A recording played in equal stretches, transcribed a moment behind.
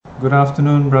Good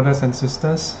afternoon, brothers and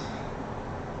sisters.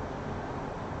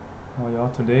 How are you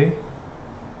all today?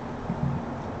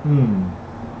 Okay,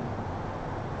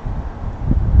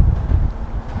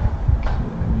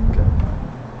 let me get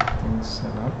my things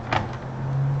set up.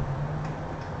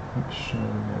 Make sure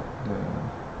that the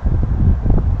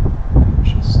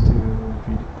page is still,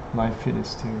 live feed is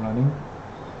still running.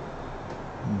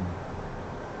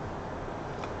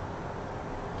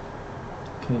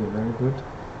 Okay, very good.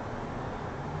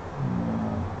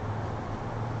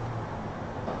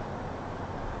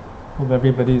 Hope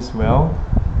everybody is well.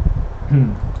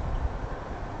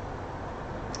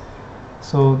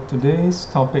 So today's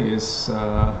topic is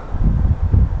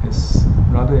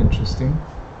rather interesting.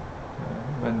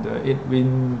 When the eight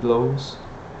wind blows,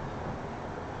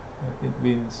 eight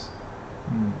winds.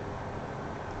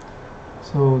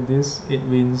 So this eight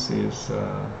winds is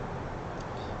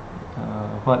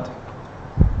what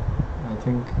I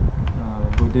think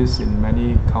Buddhists in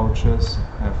many cultures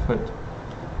have heard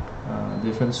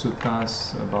different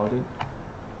suttas about it,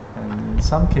 and in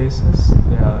some cases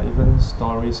there are even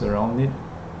stories around it.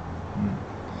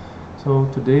 So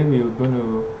today we're going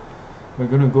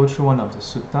to go through one of the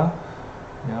sutta,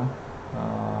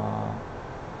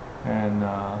 and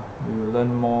we will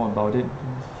learn more about it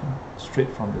straight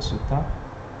from the sutta.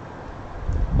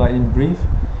 But in brief,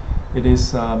 it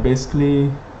is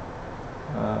basically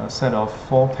a set of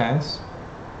four pairs.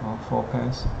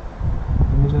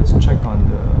 Let me just check on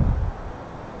the.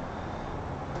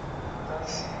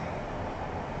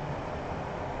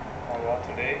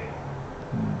 Today.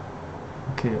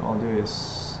 Okay, audio is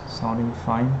sounding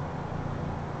fine,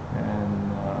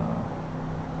 and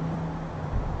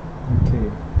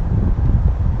okay,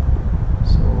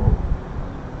 so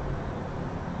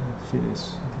if it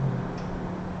is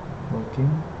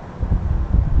working,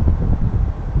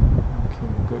 okay,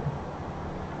 good.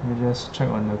 Let me just check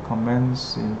on the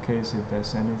comments in case if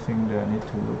there's anything that I need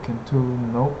to look into.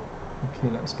 Nope. Okay,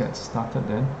 let's get started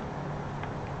then.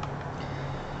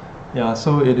 Yeah,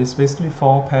 so it is basically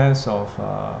four pairs of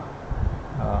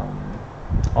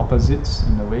opposites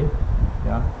in a way.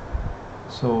 Yeah.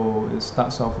 So it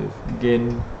starts off with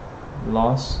gain,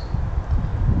 loss.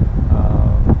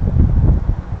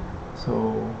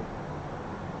 So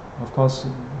of course,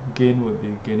 gain would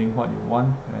be gaining what you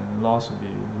want, and loss would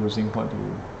be losing what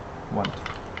you want.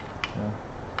 Yeah.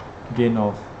 Gain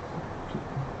of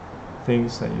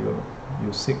things that you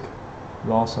seek,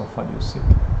 loss of what you seek.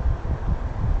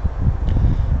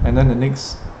 And then the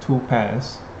next two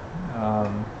pairs are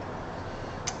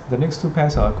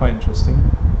quite interesting.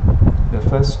 The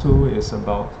first two is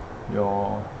about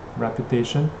your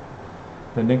reputation.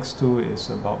 The next two is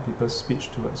about people's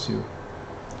speech towards you.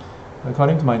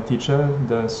 According to my teacher,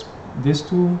 these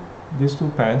two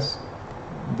pairs,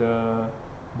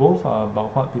 both are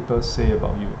about what people say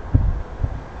about you.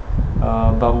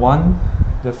 But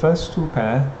the first two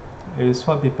pair is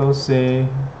what people say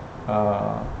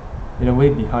in a way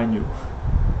behind you,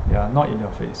 not in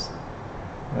your face.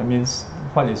 That means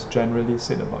what is generally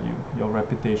said about you, your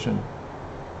reputation.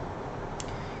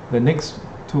 The next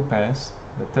two pairs,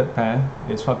 the third pair,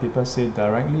 is what people say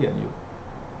directly at you.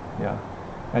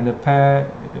 And the pair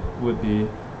would be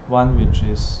one which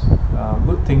is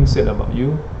good things said about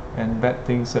you and bad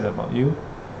things said about you.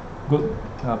 Good,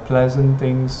 pleasant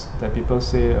things that people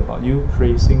say about you,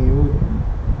 praising you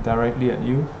directly at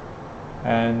you,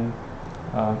 and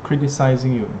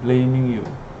criticizing you, blaming you,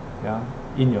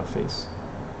 in your face.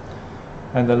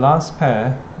 And the last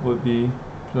pair would be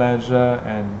pleasure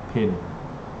and pain.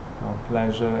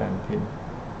 Pleasure and pain.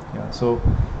 So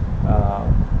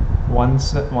one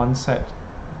set.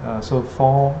 So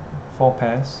four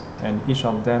pairs, and each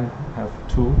of them have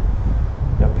two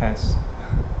pairs.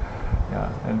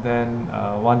 And then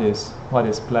one is what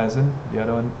is pleasant, the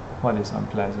other one what is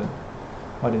unpleasant,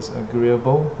 what is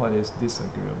agreeable, what is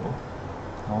disagreeable.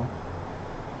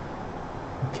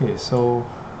 Okay, so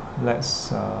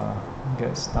let's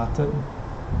get started.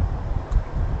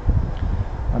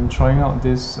 I'm trying out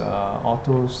this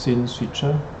auto scene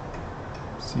switcher,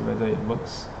 see whether it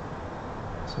works.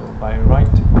 So by right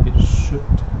it should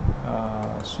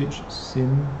switch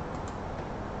scene.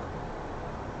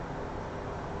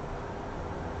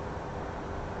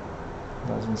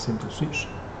 Doesn't seem to switch.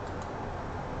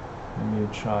 Let me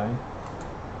try.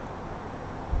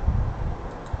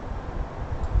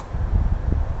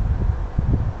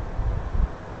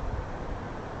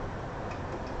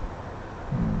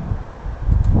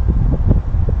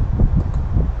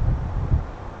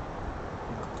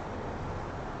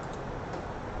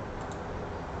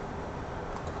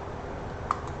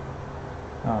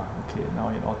 Okay, now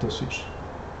it auto switch.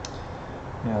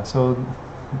 So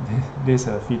this is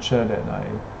a feature that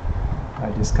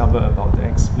I discovered about the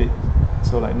XSplit.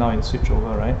 So like now it's switch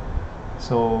over, right?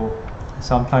 So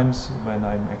sometimes when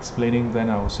I'm explaining, then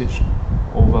I'll switch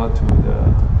over to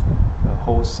the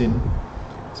whole scene.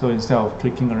 So instead of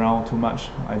clicking around too much,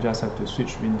 I just have to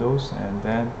switch windows, and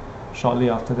then shortly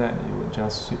after that it will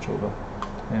just switch over.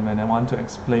 And when I want to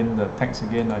explain the text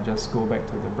again, I just go back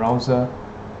to the browser,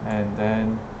 and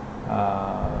then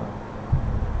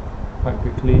quite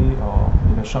quickly or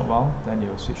in a short while, then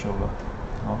you'll switch over.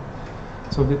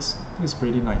 So this is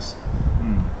pretty nice.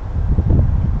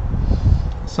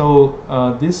 So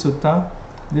this sutta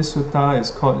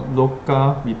is called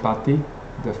Loka Vipatti,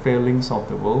 the failings of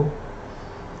the world.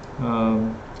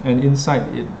 And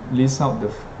inside it lists out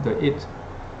the 8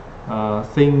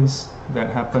 things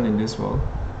that happen in this world.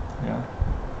 Yeah.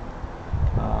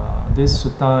 This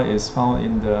sutta is found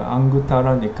in the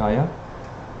Anguttara Nikaya.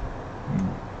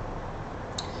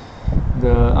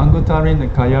 The Anguttara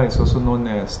Nikaya is also known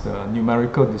as the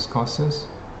Numerical Discourses.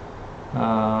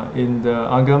 In the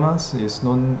Agamas, is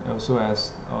known also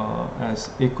as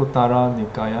Ekottara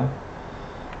Nikaya.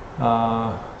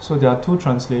 So there are 2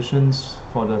 translations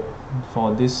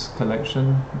for this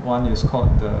collection. One is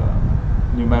called the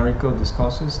Numerical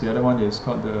Discourses. The other one is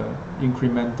called the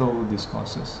Incremental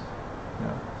Discourses.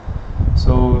 Yeah.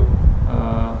 So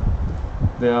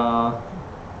there are,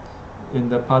 in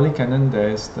the Pali Canon, there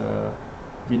is the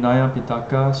Vinaya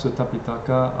Pitaka, Sutta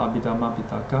Pitaka, Abhidhamma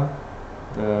Pitaka,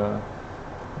 the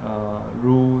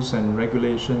rules and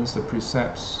regulations, the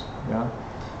precepts. Yeah.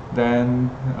 Then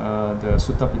the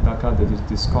Sutta Pitaka, the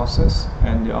discourses,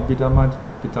 and the Abhidhamma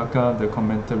Pitaka, the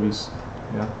commentaries.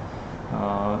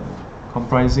 Yeah.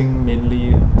 Comprising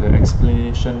mainly the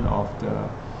explanation of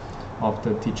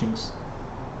the teachings.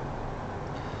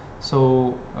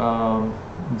 So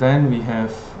then we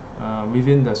have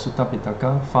within the Sutta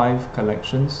Pitaka 5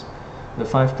 collections. The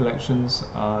 5 collections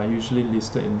are usually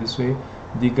listed in this way: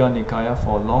 Digha Nikaya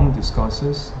for long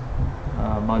discourses,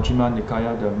 Majjhima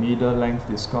Nikaya, the middle length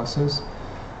discourses.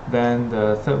 Then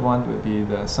the third one would be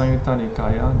the Samyutta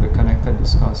Nikaya, the connected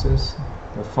discourses.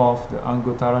 The fourth, the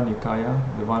Anguttara Nikaya,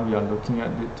 the one we are looking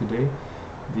at today,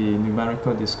 the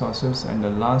numerical discourses. And the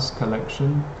last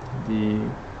collection, the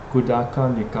Khuddaka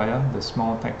Nikaya, the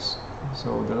small text.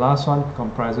 So the last one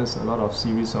comprises a lot of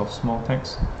series of small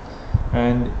texts.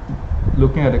 And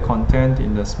looking at the content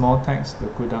in the small text, the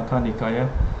Khuddaka Nikaya,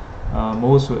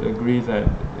 most would agree that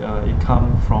it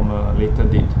comes from a later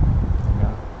date.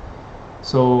 Yeah.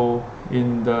 So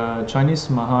in the Chinese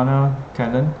Mahayana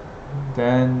canon,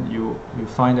 then you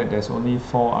find that there's only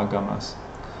 4 agamas.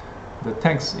 The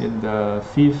text in the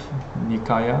 5th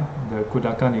Nikaya, the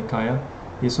Khuddaka Nikaya,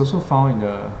 is also found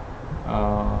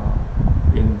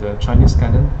in the Chinese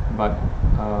canon, but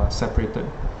separated.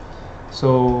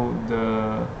 So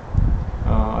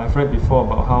I've read before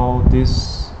about how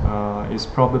this is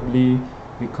probably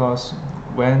because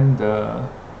when the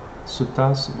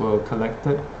suttas were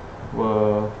collected,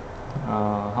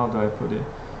 how do I put it?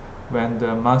 When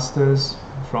the masters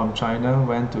from China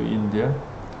went to India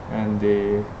and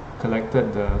they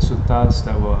collected the suttas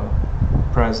that were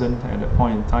present at that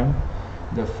point in time,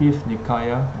 the 5th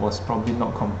Nikaya was probably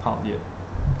not compiled yet.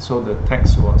 So the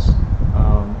text was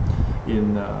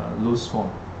in loose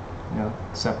form, yeah,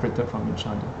 separated from each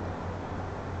other.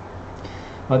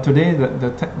 But today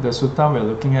the sutta we're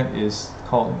looking at is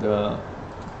called the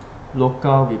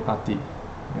Loka Vipatti.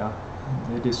 Yeah,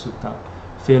 it is sutta,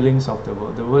 failings of the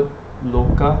world. The word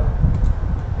Loka,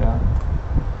 yeah,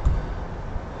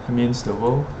 means the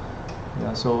world.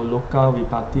 Yeah, so Loka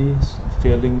Vipatti,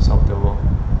 failings of the world,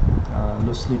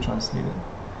 loosely translated.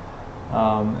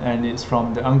 And it's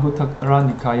from the Anguttara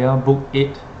Nikaya, Book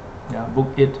 8. Yeah, Book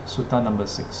 8, Sutta number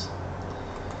 6.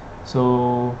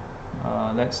 So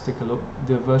let's take a look.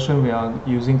 The version we are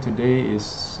using today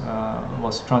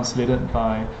was translated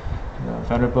by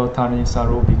Venerable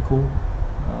Thanissaro Bhikkhu,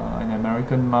 an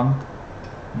American monk.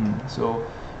 So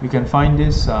you can find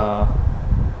this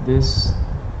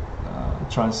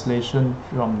translation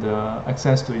from the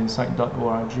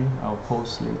access2insight.org. I'll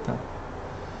post later.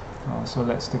 So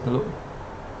let's take a look.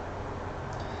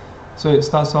 So it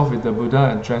starts off with the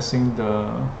Buddha addressing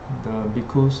the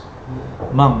bhikkhus,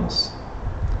 monks.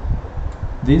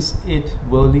 These 8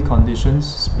 worldly conditions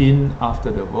spin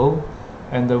after the world,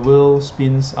 and the world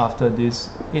spins after these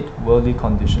 8 worldly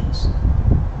conditions.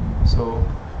 So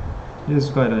this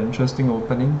is quite an interesting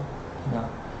opening. Yeah.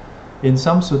 In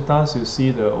some suttas you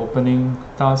see the opening,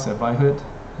 thus have I heard.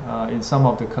 In some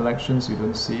of the collections you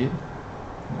don't see it.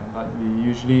 But we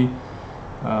usually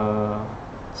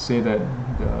say that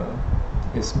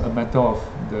it's a matter of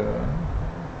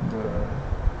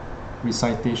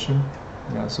recitation.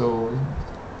 Yeah, so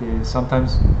they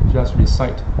sometimes just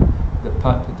recite the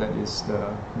part that is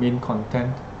the main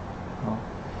content.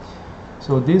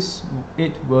 So these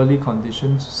 8 worldly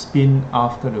conditions spin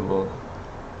after the world,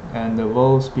 and the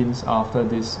world spins after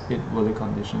these 8 worldly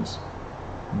conditions.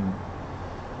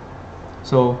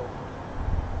 So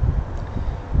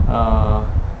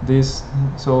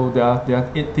there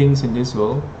are 8 things in this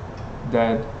world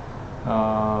that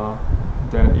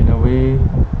that in a way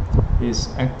is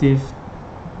active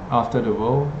after the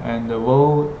world, and the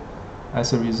world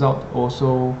as a result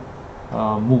also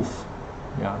move.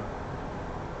 Yeah.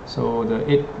 So the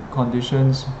 8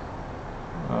 conditions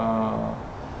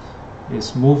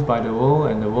is moved by the world,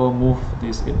 and the world move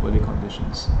these 8 worldly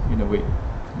conditions in a way.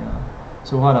 Yeah.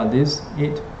 So what are these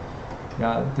 8?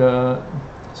 Yeah.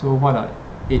 So what are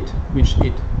 8? Which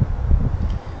 8?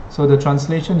 So the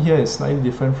translation here is slightly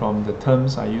different from the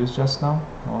terms I used just now.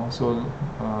 So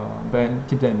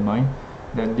keep that in mind,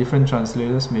 that different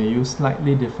translators may use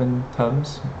slightly different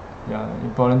terms. Yeah.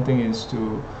 Important thing is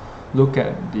to look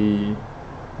at the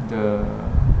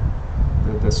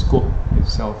scope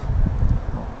itself.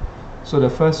 So the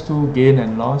first 2, gain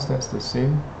and loss, that's the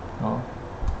same.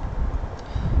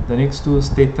 The next 2,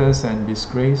 status and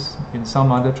disgrace. In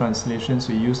some other translations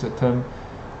we use the term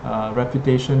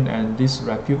reputation and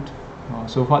disrepute.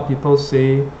 So what people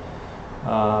say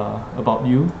about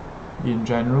you in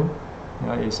general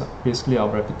is basically our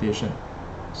reputation.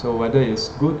 So whether it's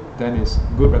good, then it's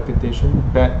good reputation;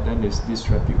 bad, then it's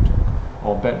disrepute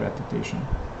or bad reputation.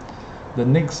 The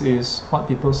next is what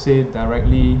people say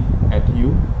directly at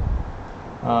you.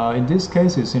 In this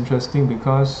case, it's interesting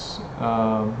because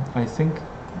I think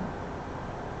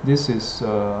this is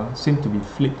seems to be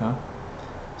flipped.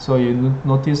 So you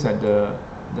notice that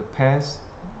the pairs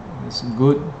is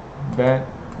good, bad,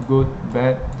 good,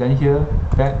 bad. Then here,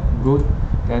 bad, good,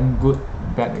 then good,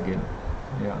 bad again.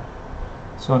 Yeah.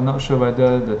 So I'm not sure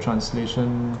whether the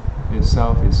translation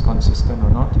itself is consistent or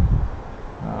not.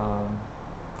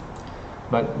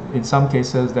 But in some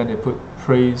cases, then they put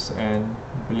praise and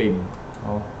blame.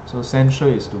 So censure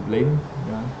is to blame.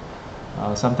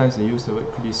 Yeah. Sometimes they use the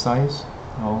word criticize.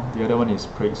 The other one is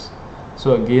praise.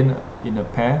 So again, in a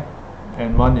pair,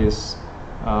 and one is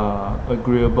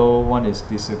agreeable, one is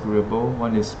disagreeable,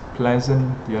 one is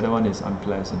pleasant, the other one is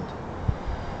unpleasant.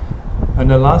 And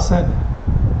the last set,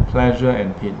 pleasure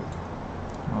and pain.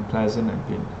 Pleasant and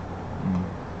pain.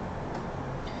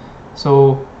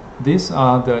 So these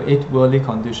are the 8 worldly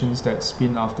conditions that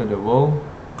spin after the world,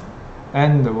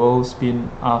 and the world spin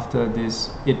after these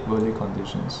 8 worldly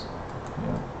conditions.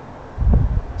 Yeah.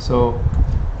 So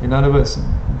in other words,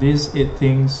 these 8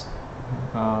 things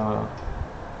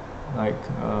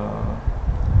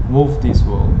move this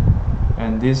world,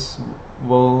 and this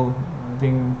world, I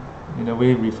think, in a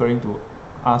way referring to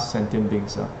us sentient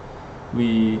beings.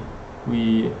 We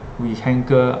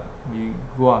hanker, we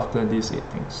go after these 8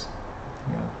 things.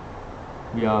 Yeah.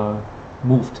 We are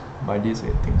moved by these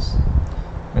 8 things,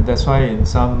 and that's why in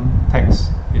some texts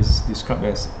it's described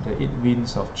as the 8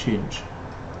 winds of change.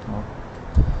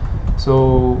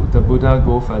 So the Buddha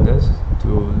go further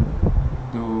to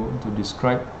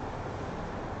describe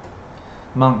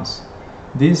monks.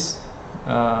 This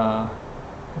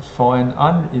for an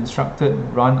uninstructed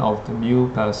run-of-the-mill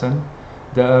person,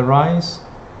 there arise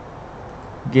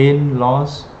gain,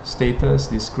 loss, status,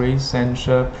 disgrace,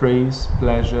 censure, praise,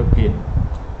 pleasure, pain.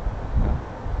 Yeah.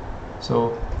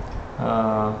 So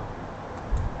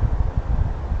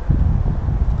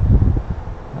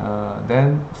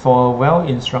then for a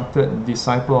well-instructed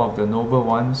disciple of the Noble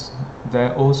Ones,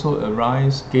 there also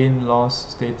arise gain,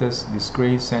 loss, status,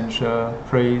 disgrace, censure,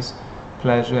 praise,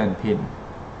 pleasure, and pain.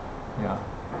 Yeah.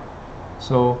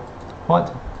 So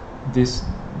what this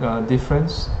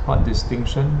difference, what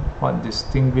distinction, what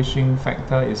distinguishing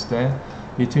factor is there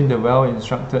between the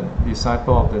well-instructed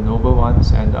disciple of the Noble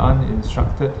Ones and the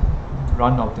uninstructed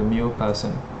run-of-the-mill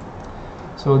person?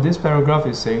 So this paragraph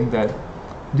is saying that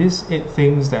these 8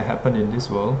 things that happen in this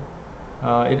world,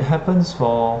 it happens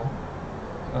for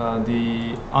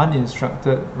the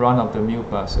uninstructed run-of-the-mill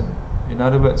person. In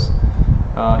other words,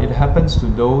 it happens to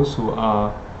those who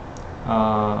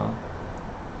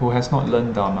has not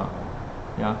learned Dharma.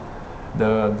 Yeah,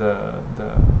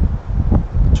 the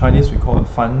Chinese we call it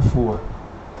凡夫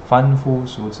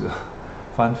俗子,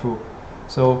 凡夫.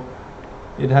 So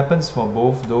it happens for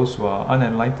both those who are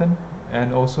unenlightened,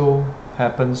 and also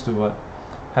happens to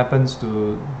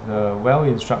the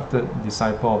well-instructed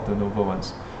disciple of the Noble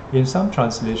Ones. In some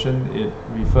translation, it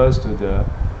refers to the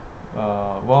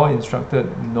well-instructed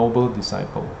noble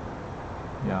disciple.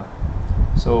 Yeah.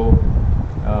 So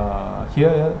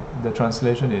here the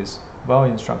translation is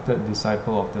well-instructed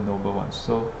disciple of the Noble Ones.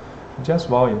 So just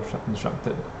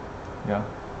well-instructed, yeah,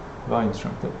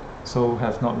 well-instructed, so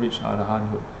have not reached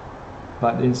Arahanthood.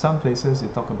 But in some places they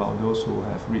talk about those who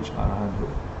have reached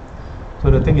Arahanthood. So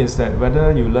the thing is that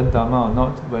whether you learn Dharma or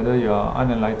not, whether you are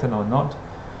unenlightened or not,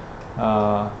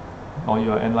 or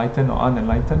you are enlightened or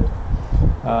unenlightened,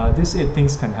 these 8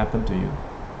 things can happen to you.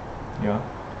 Yeah.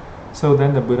 So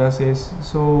then the Buddha says,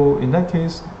 so in that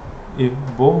case, if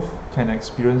both can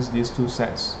experience these 2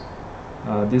 sets,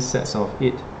 these sets of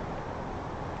 8,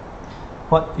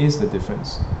 what is the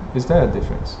difference? Is there a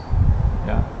difference?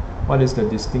 Yeah. What is the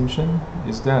distinction?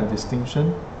 Is there a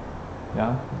distinction?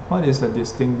 Yeah. What is the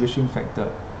distinguishing factor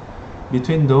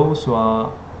between those who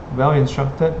are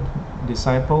well-instructed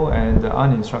disciple and the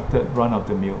uninstructed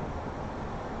run-of-the-mill?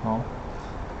 No?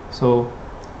 So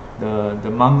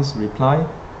the monks reply,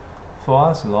 for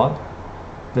us, Lord,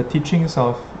 the teachings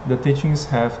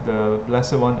have the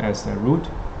Blessed One as their root,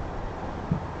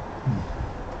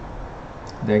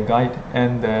 their guide,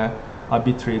 and their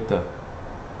arbitrator.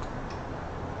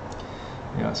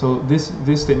 Yeah, so this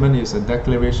statement is a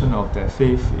declaration of their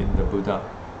faith in the Buddha.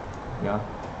 Yeah,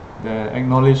 the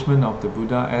acknowledgement of the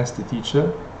Buddha as the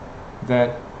teacher,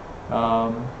 that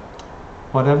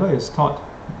whatever is taught,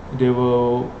 they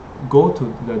will go to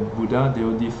the Buddha, they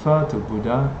will defer to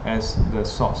Buddha as the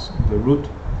source, the root,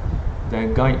 their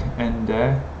guide, and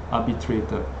their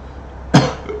arbitrator.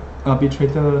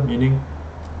 Arbitrator meaning,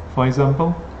 for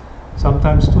example,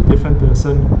 sometimes 2 different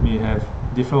persons may have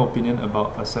different opinion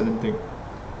about a certain thing.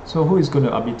 So who is going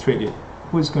to arbitrate it?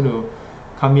 Who is going to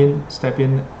come in, step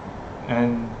in,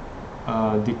 and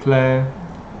declare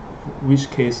which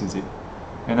case is it?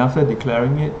 And after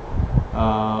declaring it,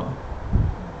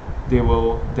 they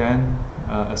will then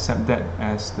accept that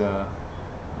as the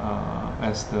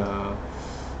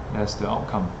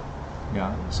outcome.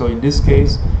 Yeah. So in this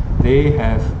case, they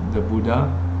have the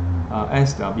Buddha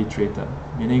as the arbitrator.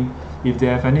 Meaning, if they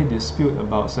have any dispute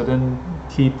about certain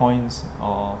key points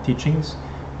or teachings,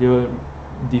 they will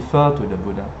defer to the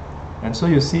Buddha. And so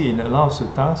you see in a lot of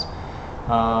suttas,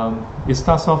 it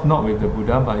starts off not with the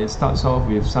Buddha, but it starts off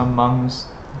with some monks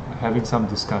having some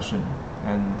discussion,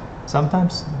 and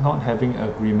sometimes not having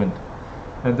agreement.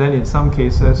 And then in some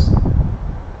cases,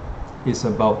 it's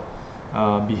about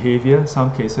behavior,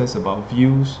 some cases about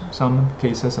views, some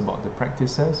cases about the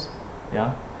practices.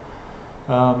 Yeah.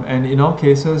 And in all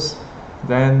cases,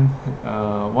 then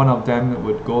one of them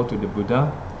would go to the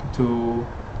Buddha to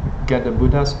get the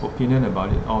Buddha's opinion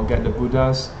about it, or get the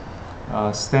Buddha's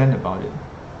stand about it.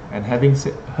 And having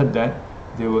heard that,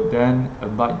 they would then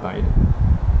abide by it.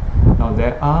 Now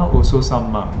there are also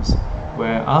some monks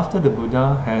where after the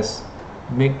Buddha has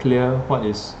made clear what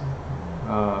is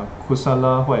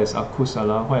kusala, what is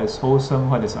akusala, what is wholesome,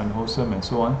 what is unwholesome, and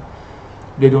so on,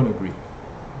 they don't agree.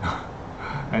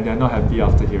 And they're not happy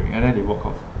after hearing, and then they walk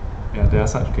off. Yeah, there are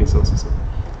such cases also.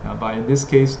 But in this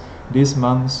case, these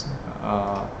monks,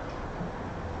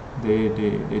 they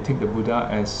take the Buddha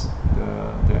as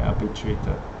the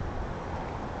arbitrator.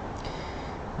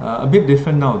 A bit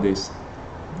different nowadays.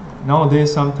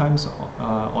 Nowadays, sometimes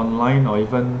online or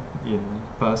even in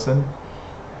person,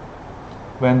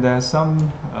 when there's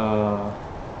some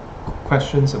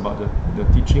questions about the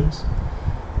teachings,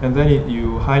 and then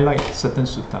you highlight certain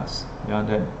suttas, yeah,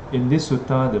 that in this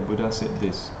sutta the Buddha said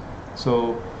this.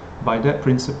 So by that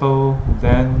principle,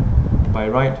 then by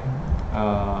right,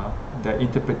 the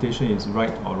interpretation is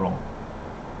right or wrong.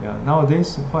 Yeah.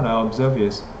 Nowadays, what I observe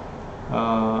is,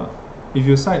 if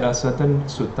you cite a certain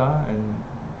sutta and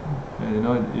you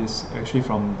know it's actually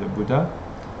from the Buddha,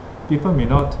 people may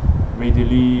not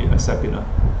readily accept it.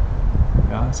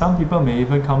 Yeah. Some people may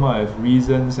even come up with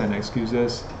reasons and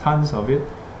excuses, tons of it,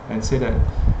 and say that,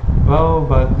 well,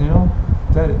 but you know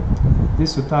that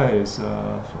this sutta is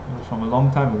from a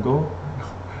long time ago,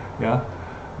 yeah,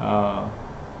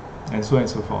 and so on and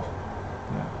so forth.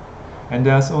 Yeah. And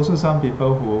there's also some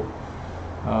people who,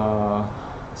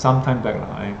 some time back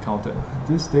I encountered.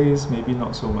 These days maybe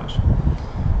not so much.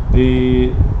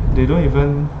 They don't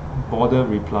even bother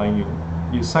replying you.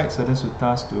 You cite certain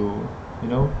suttas to, you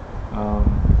know,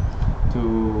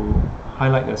 to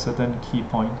highlight a certain key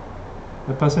point.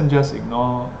 The person just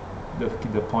ignore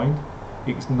the point,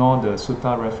 ignore the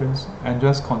sutta reference, and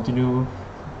just continue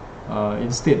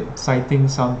instead citing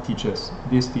some teachers.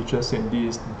 This teacher said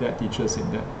this, that teacher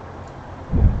said that.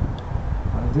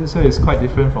 Yeah. So it's quite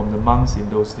different from the monks in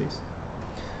those days.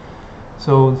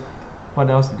 So what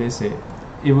else did they say?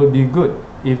 It would be good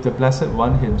if the Blessed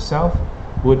One himself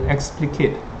would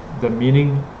explicate the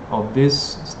meaning of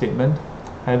this statement.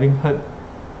 Having heard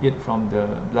it from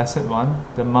the Blessed One,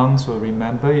 the monks will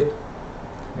remember it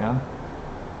Yeah.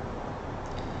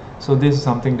 So this is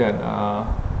something that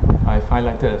I've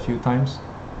highlighted a few times.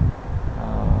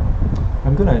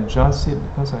 I'm going to adjust it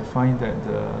because I find that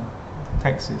the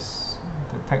text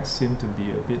seems to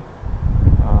be a bit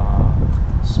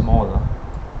smaller.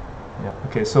 Yeah.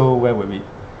 Okay. So where were we?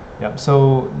 Yeah.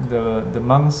 So the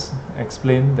monks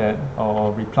explained that,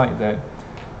 or replied that,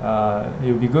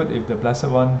 it would be good if the Blessed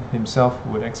One himself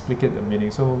would explicate the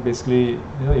meaning. So basically,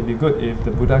 it'd be good if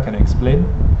the Buddha can explain,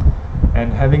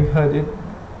 and having heard it,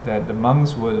 that the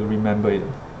monks will remember it.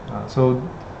 So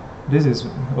this is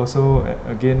also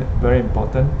again very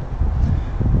important.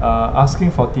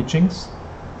 Asking for teachings,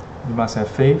 you must have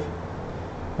faith,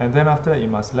 and then after that you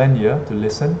must lend ear to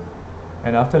listen,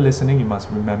 and after listening you must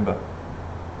remember.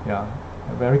 Yeah,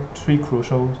 three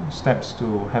crucial steps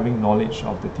to having knowledge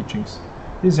of the teachings.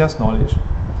 This is just knowledge.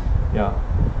 Yeah,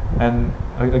 and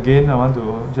again I want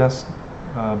to just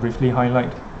briefly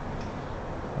highlight.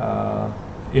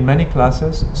 In many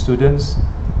classes, students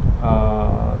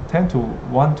tend to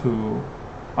want to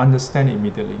understand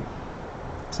immediately.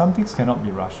 Some things cannot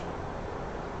be rushed.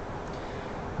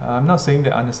 I'm not saying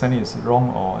that understanding is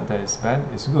wrong or that it's bad.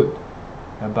 It's good,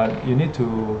 but you need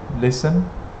to listen.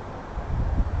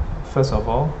 First of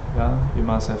all, yeah, you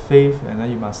must have faith, and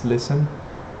then you must listen.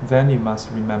 Then you must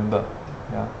remember.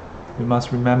 Yeah, you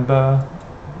must remember,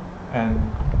 and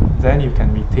then you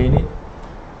can retain it.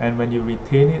 And when you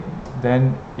retain it,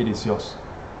 then it is yours.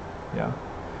 Yeah.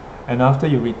 And after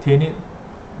you retain it,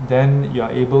 then you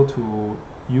are able to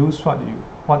use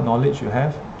what knowledge you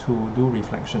have to do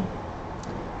reflection,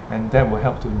 and that will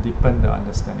help to deepen the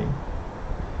understanding.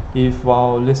 If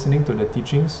while listening to the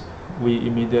teachings we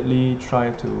immediately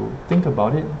try to think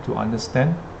about it, to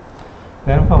understand,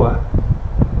 then what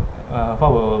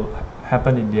will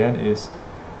happen in the end is,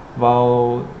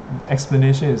 while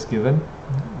explanation is given,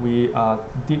 we are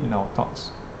deep in our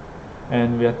thoughts,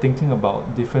 and we are thinking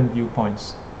about different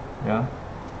viewpoints. Yeah,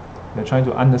 we're trying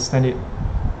to understand it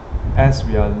as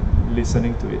we are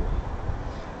listening to it.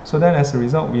 So then as a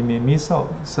result, we may miss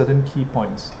out certain key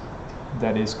points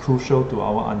that is crucial to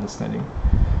our understanding,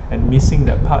 and missing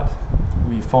that part,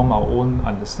 we form our own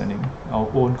understanding, our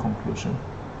own conclusion.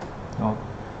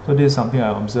 So this is something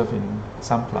I observe in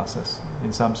some classes,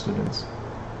 in some students.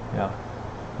 Yeah.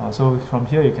 So from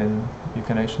here you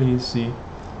can actually see,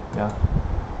 yeah,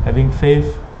 having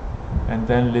faith, and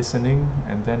then listening,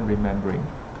 and then remembering.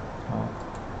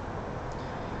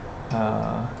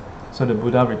 So the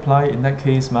Buddha replied, in that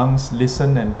case, monks,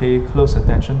 listen and pay close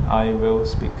attention. I will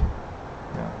speak.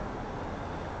 Yeah.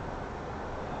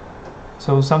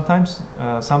 So sometimes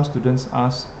some students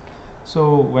ask,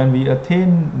 so when we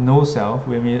attain no self,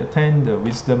 when we attain the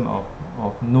wisdom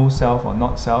of no self or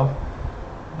not self,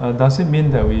 does it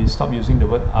mean that we stop using the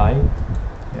word I?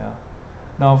 Yeah.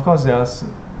 Now, of course,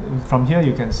 from here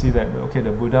you can see that, okay,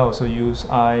 the Buddha also used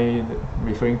I,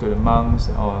 referring to the monks,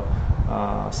 or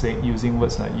using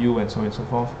words like you, and so on and so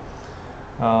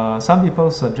forth. Some people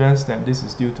suggest that this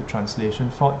is due to translation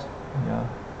fault. Yeah.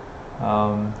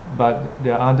 But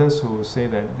there are others who say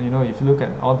that, if you look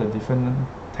at all the different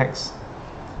texts,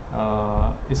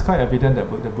 it's quite evident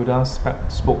that the Buddha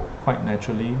spoke quite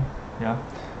naturally. Yeah.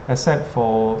 Except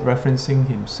for referencing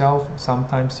himself,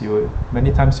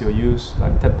 many times he'll use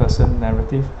like third person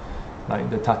narrative, like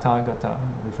the Tathagata,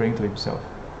 referring to himself.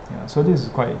 Yeah, so this is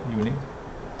quite unique.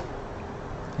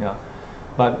 Yeah,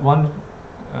 but one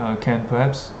can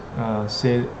perhaps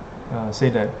say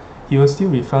that he will still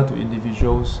refer to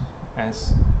individuals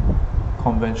as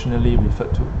conventionally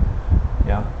referred to.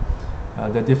 Yeah,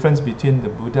 the difference between the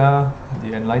Buddha,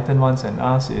 the enlightened ones, and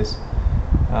us is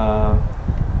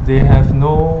they have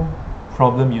no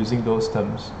problem using those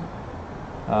terms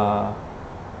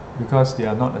because they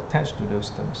are not attached to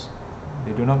those terms.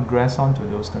 They do not grasp onto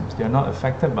those terms. They are not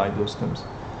affected by those terms.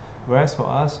 Whereas for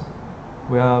us,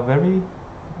 we are very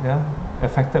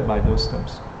affected by those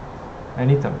terms,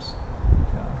 any terms.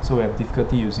 Yeah, so we have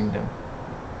difficulty using them.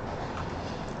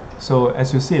 So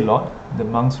as you see a lot, the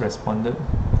monks responded.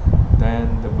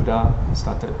 Then the Buddha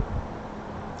started.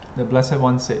 The Blessed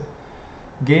One said,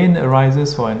 gain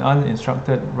arises for an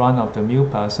uninstructed run-of-the-mill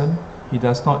person. He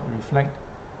does not reflect,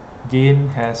 gain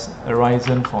has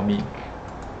arisen for me.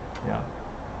 Yeah.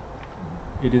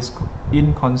 It is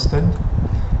inconstant,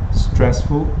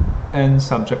 stressful, and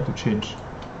subject to change.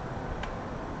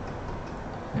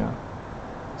 Yeah.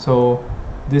 So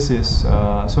this is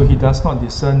so he does not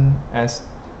discern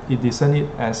it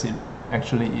as it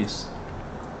actually is.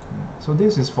 So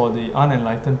this is for the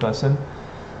unenlightened person,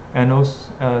 and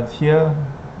also here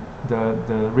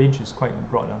the range is quite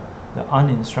broad. The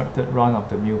uninstructed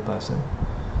run-of-the-mill person.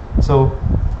 So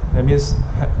That means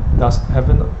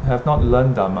have not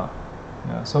learned Dhamma.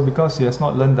 Yeah, so because he has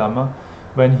not learned Dhamma,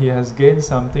 when he has gained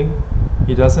something,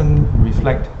 he doesn't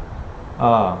reflect.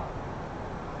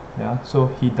 Yeah, so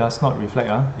he does not reflect.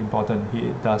 Important.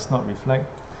 He does not reflect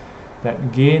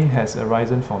that gain has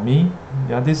arisen for me.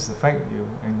 Yeah, this is a fact. You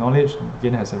acknowledge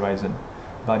gain has arisen,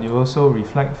 but you also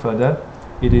reflect further.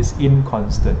 It is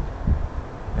inconstant.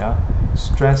 Yeah,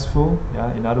 stressful.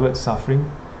 Yeah, in other words,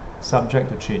 suffering, subject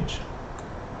to change.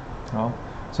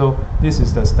 So this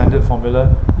is the standard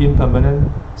formula: impermanent,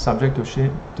 subject to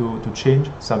change,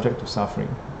 subject to suffering.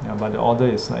 Yeah, but the order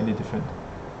is slightly different.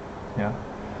 Yeah,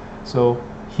 so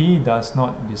he does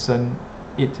not discern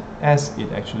it as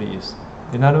it actually is.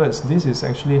 In other words, this is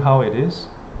actually how it is.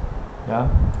 Yeah,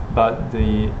 but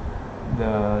the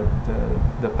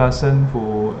person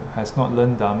who has not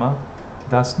learned Dhamma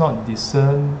does not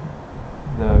discern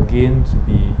the gain to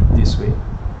be this way.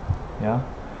 Yeah,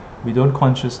 we don't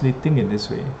consciously think in this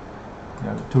way.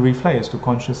 Yeah, to reflect is to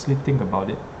consciously think about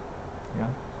it. Yeah,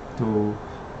 to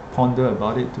ponder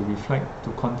about it, to reflect,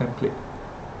 to contemplate.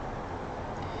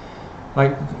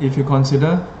 Like if you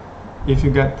consider, if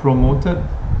you get promoted,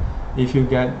 if you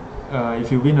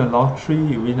win a lottery,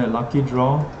 you win a lucky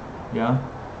draw, yeah,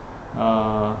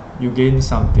 you gain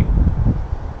something.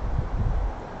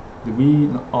 Do we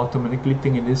automatically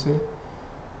think in this way?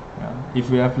 Yeah. If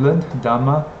we have learned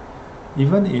Dhamma,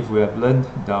 even if we have learned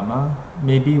Dhamma,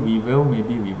 maybe we will,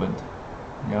 maybe we won't.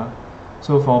 Yeah.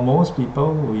 So for most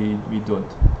people, we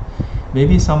don't.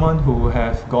 Maybe someone who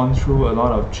have gone through a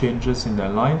lot of changes in their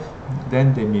life,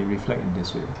 then they may reflect in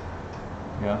this way.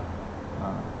 Yeah.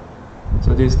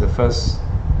 So this is the first.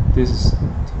 This is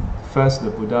first the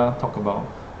Buddha talk about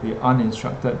the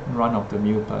uninstructed,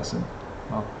 run-of-the-mill person.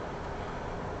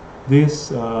 This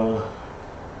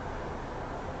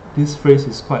phrase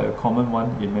is quite a common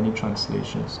one in many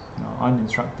translations.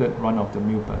 Uninstructed,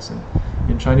 run-of-the-mill person.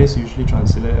 In Chinese, usually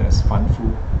translated as fan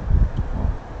fu.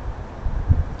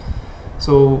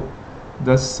 So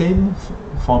the same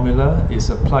formula is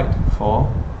applied for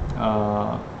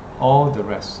all the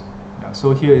rest. Yeah,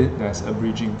 so here there's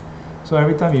abridging. So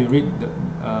every time you read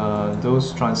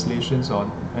those translations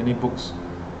on any books,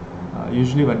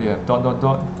 usually when they have ...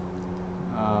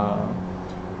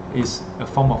 is a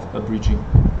form of abridging.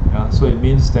 Yeah? So it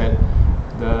means that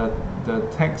the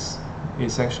text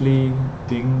is actually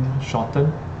being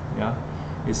shortened. Yeah?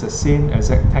 It's the same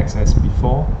exact text as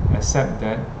before, except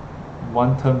that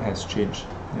one term has changed.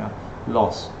 Yeah?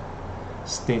 Loss,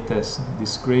 status,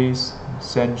 disgrace,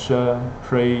 censure,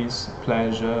 praise,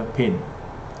 pleasure, pain.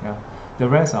 Yeah? The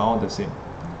rest are all the same.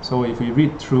 So if we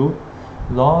read through,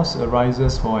 loss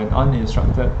arises for an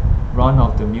uninstructed,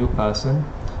 run-of-the-mill person.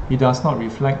 He does not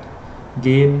reflect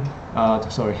gain.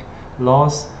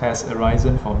 Loss has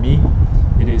arisen for me.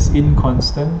 It is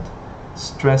inconstant,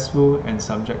 stressful, and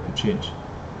subject to change.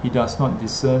 He does not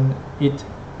discern it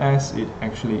as it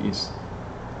actually is.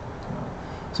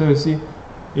 So you see,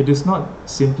 it is not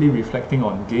simply reflecting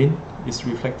on gain, it's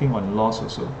reflecting on loss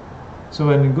also. So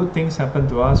when good things happen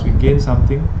to us, we gain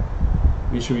something,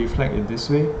 we should reflect in this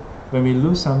way. When we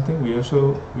lose something, we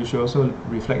should also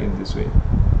reflect in this way.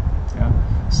 Yeah?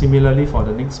 Similarly, for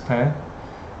the next pair,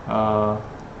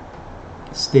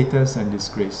 status and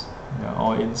disgrace. Yeah?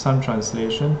 Or in some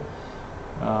translation,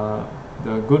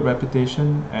 the good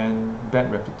reputation and bad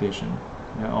reputation.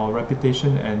 Yeah? Or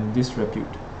reputation and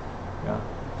disrepute. Yeah?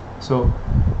 So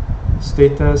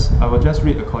status, I will just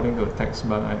read according to the text,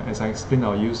 but as I explain,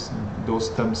 I'll use those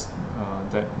terms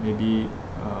that maybe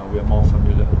we are more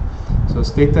familiar. So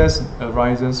status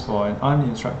arises for an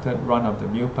uninstructed,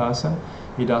 run-of-the-mill person.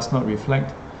 He does not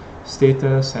reflect.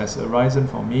 Status has arisen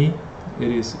for me. It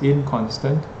is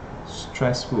inconstant,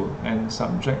 stressful, and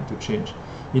subject to change.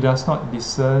 He does not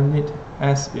discern it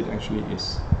as it actually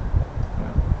is.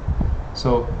 Yeah.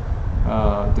 So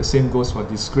the same goes for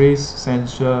disgrace,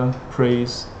 censure,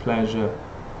 praise, pleasure.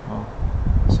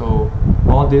 So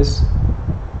all this,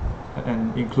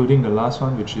 and including the last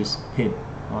one, which is pain.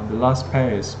 The last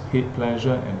pair is pain,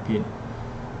 pleasure, and pain.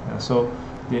 So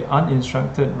the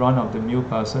uninstructed, run-of-the-mill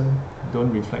person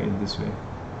don't reflect in this way.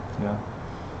 Yeah.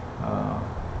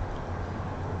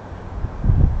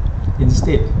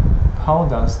 Instead, how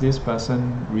does this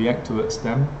person react towards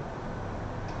them?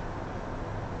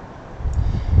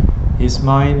 His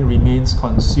mind remains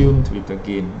consumed with the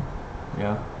gain.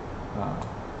 Yeah.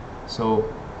 So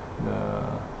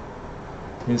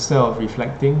instead of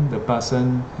reflecting, the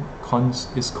person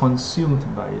is consumed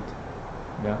by it.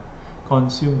 Yeah.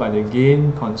 Consumed by the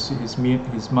gain,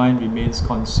 his mind remains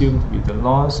consumed with the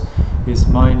loss, his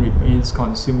mind remains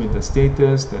consumed with the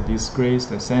status, the disgrace,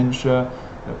 the censure,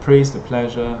 praise, the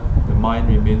pleasure, the mind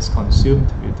remains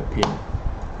consumed with the pain.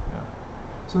 Yeah.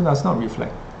 So does not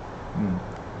reflect.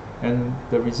 And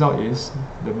the result is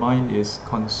the mind is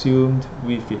consumed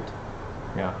with it.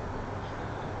 Yeah.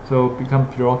 So become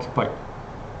preoccupied.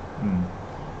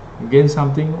 You gain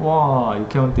something, wow, you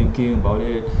keep on thinking about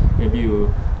it. Maybe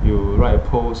you write a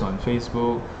post on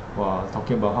Facebook, wow,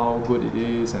 talking about how good it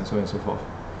is, and so on and so forth.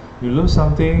 You lose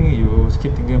something, you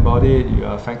keep thinking about it, you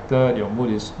are affected, your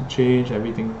mood is changed,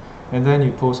 everything. And then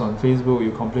you post on Facebook,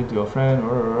 you complain to your friend,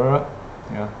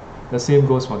 yeah. The same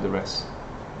goes for the rest.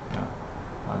 Yeah.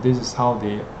 This is how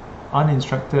the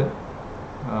uninstructed,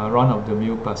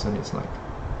 run-of-the-mill person is like.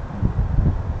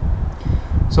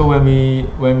 So when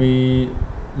we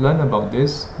learn about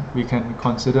this, we can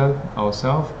consider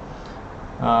ourselves.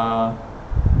 How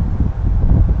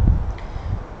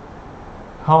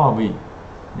are we?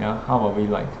 Yeah, how are we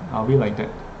like? Are we like that?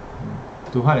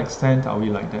 To what extent are we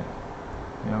like that?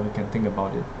 Yeah, we can think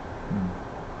about it.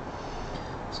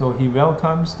 So he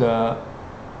welcomes the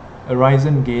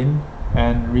arisen gain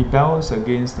and rebels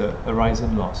against the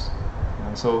arisen loss.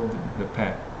 So the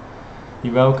pair. He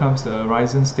welcomes the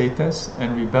arisen status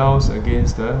and rebels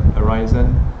against the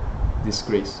arisen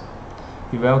disgrace.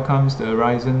 He welcomes the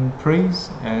arisen praise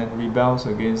and rebels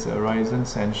against the arisen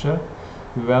censure.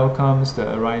 He welcomes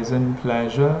the arisen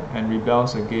pleasure and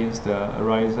rebels against the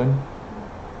arisen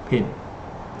pain.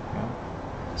 Yeah.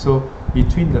 So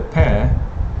between the pair,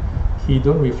 he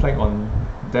don't reflect on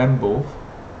them both.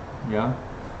 Yeah,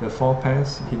 the four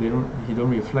pairs, he don't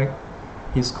reflect.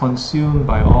 He's consumed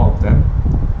by all of them,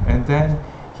 and then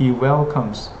he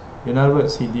welcomes. In other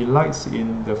words, he delights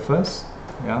in the first.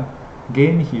 Yeah,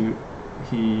 gain he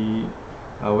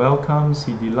welcomes.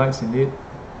 He delights in it.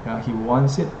 Yeah, he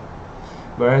wants it.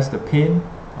 Whereas the pain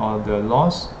or the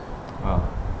loss,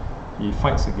 he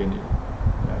fights against it.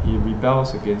 Yeah, he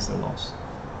rebels against the loss.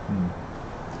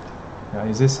 Yeah,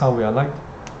 is this how we are like?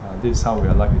 This is how we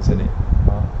are like, isn't it?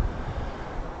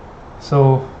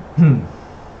 So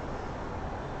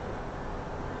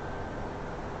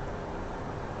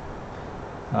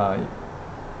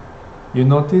you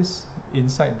notice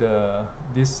inside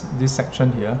this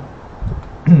section here.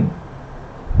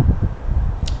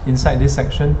 Inside this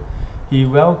section, he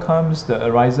welcomes the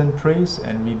arisen praise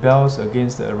and rebels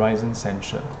against the arisen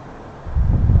censure.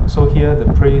 So here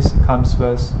the praise comes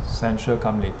first, censure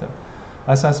comes later.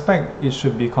 I suspect it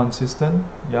should be consistent.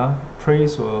 Yeah,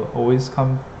 praise will always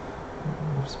come.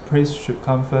 Praise should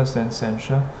come first, then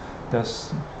censure.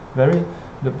 That's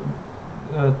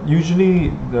usually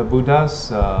the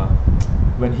Buddhas,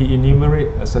 when he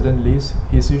enumerates a certain list,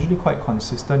 he's usually quite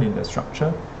consistent in the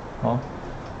structure.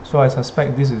 So I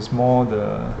suspect this is more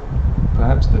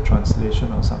perhaps the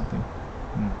translation or something.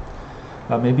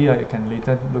 But maybe I can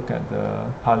later look at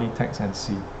the Pali text and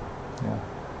see. Yeah.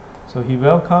 So he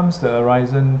welcomes the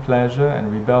arisen pleasure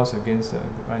and rebels against the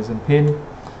arisen pain.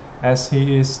 As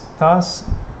he is thus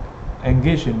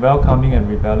engaged in welcoming and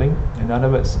rebelling, in other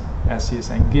words, as he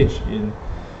is engaged in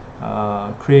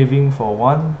craving for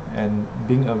one and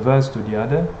being averse to the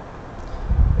other,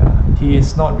 he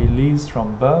is not released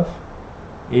from birth,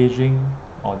 aging,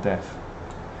 or death,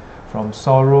 from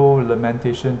sorrow,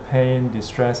 lamentation, pain,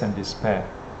 distress, and despair.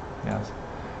 Yes.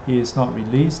 He is not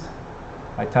released,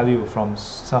 I tell you, from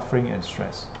suffering and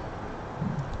stress.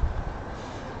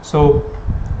 So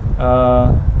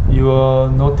you will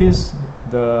notice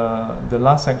the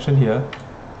last section here,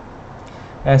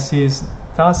 as he is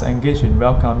thus engaged in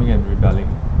welcoming and rebelling.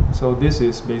 So this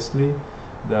is basically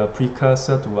the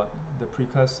precursor to what? The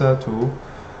precursor to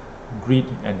greed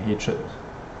and hatred.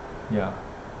 Yeah.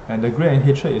 And the greed and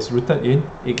hatred is rooted in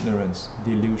ignorance,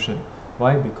 delusion.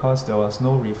 Why? Because there was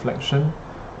no reflection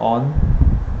on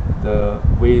the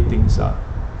way things are.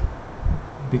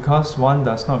 Because one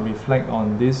does not reflect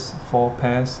on these four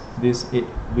pairs, these 8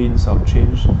 winds of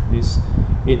change, these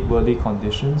 8 worldly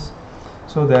conditions,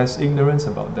 so there's ignorance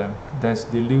about them, there's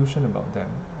delusion about them,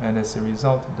 and as a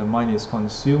result the mind is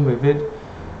consumed with it,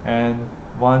 and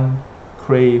one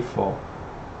crave for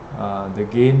the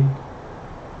gain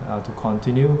to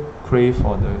continue, crave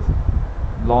for the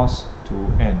loss to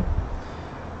end.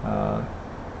 The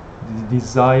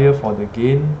desire for the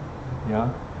gain,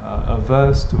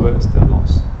 averse towards the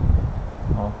loss.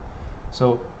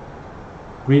 So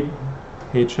greed,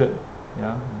 hatred,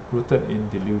 rooted in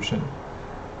delusion,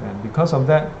 and because of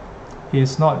that, he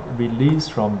is not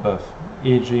released from birth,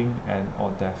 aging, and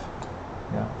or death.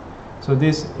 So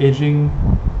this aging,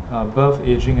 birth,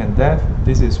 aging, and death.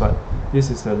 This is what? This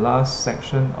is the last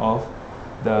section of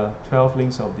the 12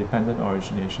 links of dependent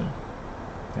origination.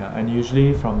 And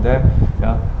usually from there,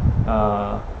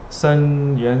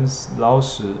 生缘老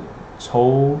死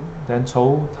愁 then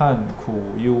愁叹苦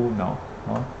忧恼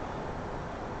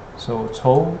so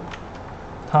愁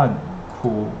叹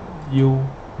苦忧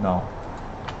恼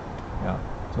yeah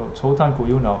so 愁叹苦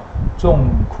忧恼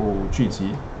众苦聚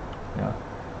集 yeah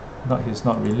he's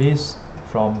not released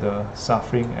from the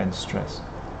suffering and stress.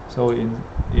 So in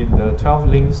the 12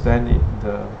 links, then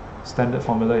the standard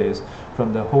formula is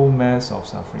from the whole mass of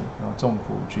suffering, 众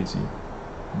苦聚集.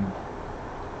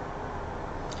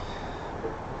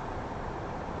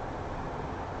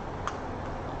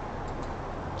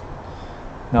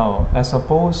 Now, as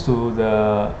opposed to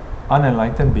the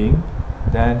unenlightened being,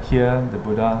 then here the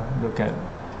Buddha look at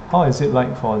how is it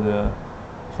like for the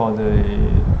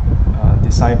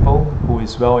disciple who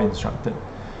is well instructed.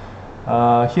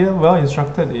 Here, well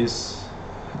instructed is,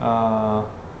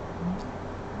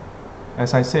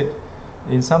 as I said,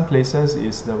 in some places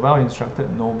is the well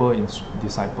instructed noble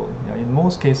disciple. Yeah, in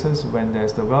most cases, when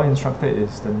there's the well instructed,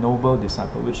 is the noble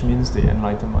disciple, which means the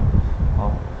enlightened one.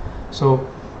 So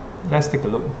let's take a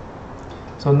look.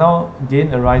 So now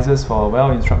gain arises for a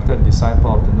well instructed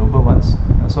disciple of the noble ones.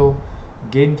 So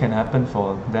gain can happen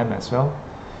for them as well.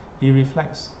 He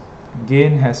reflects,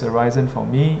 gain has arisen for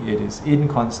me, it is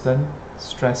inconstant,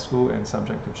 stressful and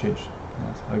subject to change.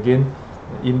 Yes. Again,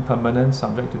 impermanent,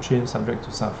 subject to change, subject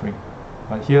to suffering.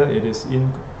 But here it is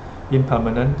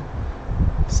impermanent,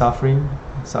 suffering,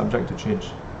 subject to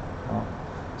change.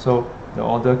 So the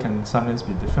order can sometimes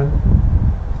be different.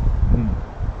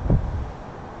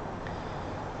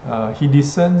 He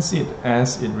discerns it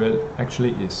as it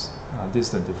actually is. This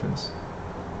is the difference.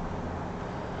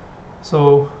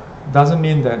 So doesn't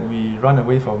mean that we run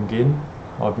away from gain,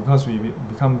 or because we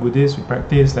become Buddhist, we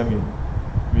practice, then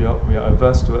we are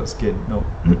averse towards gain. No,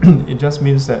 it just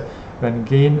means that when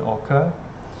gain occur,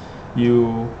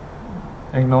 you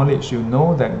acknowledge, you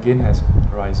know that gain has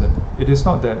arisen. It is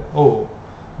not that, oh,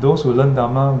 those who learn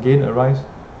Dharma, gain arise.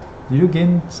 Did you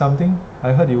gain something?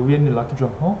 I heard you win the lucky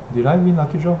draw. Oh, did I win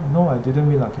lucky draw? No, I didn't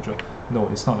win lucky draw. No,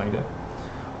 it's not like that.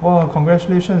 Wow,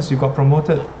 congratulations, you got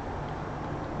promoted.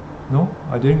 No,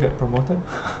 I didn't get promoted.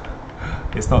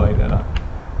 It's not like that.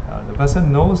 The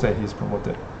person knows that he's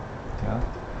promoted, yeah,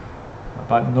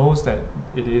 but knows that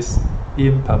it is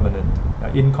impermanent,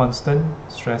 inconstant,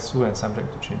 stressful, and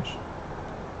subject to change.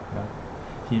 Yeah.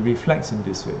 He reflects in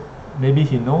this way. Maybe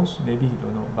he knows, maybe he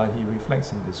don't know, but he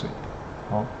reflects in this way.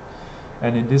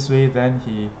 And in this way, then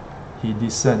he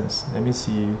discerns. That means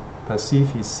he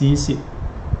perceives, he sees it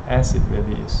as it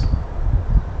really is.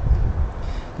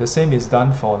 The same is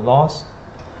done for loss,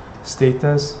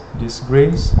 status,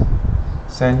 disgrace,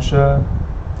 censure,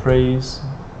 praise,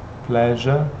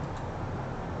 pleasure,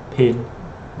 pain.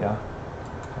 Yeah.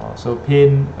 So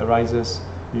pain arises.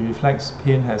 He reflects,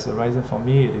 pain has arisen for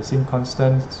me. It is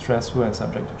inconstant, stressful, and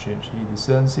subject to change. He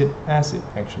discerns it as it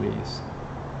actually is.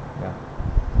 Yeah.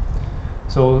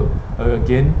 So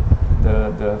again,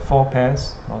 the four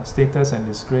pairs, status and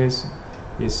disgrace,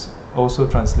 is also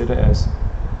translated as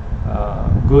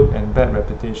good and bad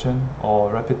reputation,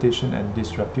 or reputation and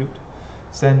disrepute.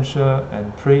 Censure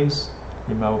and praise,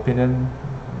 in my opinion,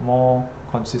 more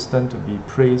consistent to be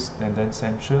praised and then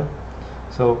censure.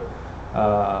 So,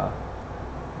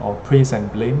 or praise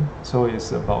and blame. So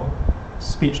it's about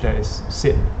speech that is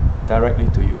said directly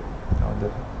to you. The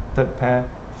third pair,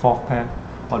 fourth pair,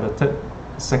 or the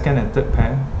second and third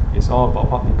pair is all about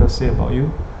what people say about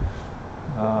you.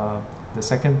 The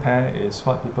second pair is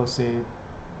what people say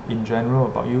in general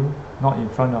about you, not in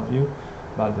front of you,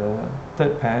 but the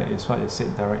third pair is what is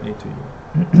said directly to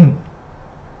you.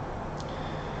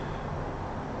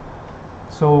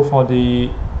 So for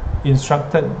the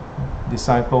instructed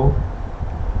disciple,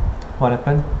 what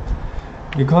happened?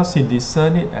 Because he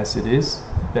discerned it as it is,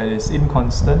 that is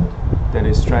inconstant, that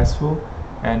is stressful,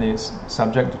 and is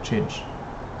subject to change.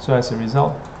 So as a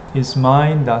result, his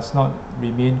mind does not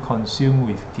remain consumed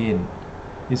with gain.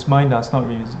 His mind does not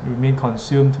remain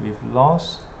consumed with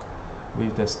loss,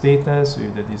 with the status,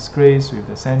 with the disgrace, with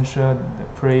the censure, the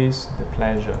praise, the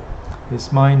pleasure.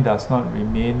 His mind does not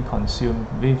remain consumed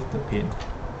with the pain.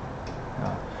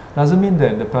 Doesn't mean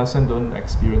that the person don't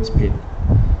experience pain.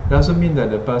 Doesn't mean that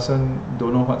the person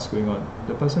don't know what's going on.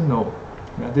 The person knows.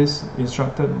 This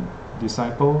instructed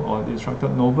disciple, or the instructed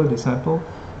noble disciple,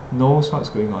 knows what's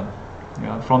going on.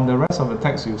 From the rest of the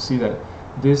text, you see that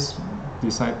this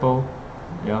disciple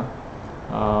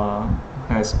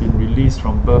has been released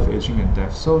from birth, aging, and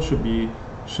death. So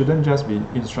shouldn't just be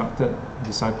instructed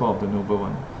disciple of the noble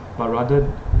one, but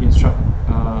rather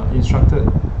instructed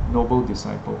noble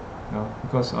disciple.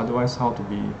 Because otherwise, how to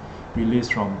be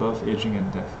released from birth, aging,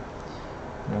 and death?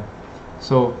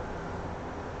 So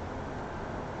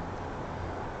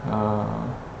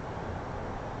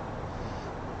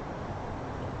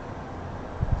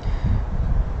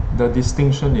the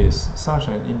distinction is such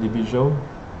an individual,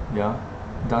 yeah,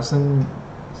 doesn't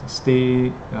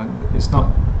stay, is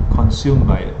not consumed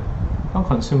by it, not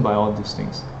consumed by all these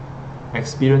things,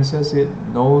 experiences it,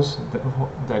 knows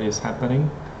that is happening,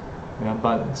 yeah,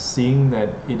 but seeing that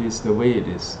it is the way it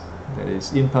is, that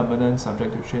is impermanent,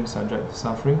 subject to change, subject to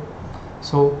suffering,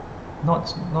 so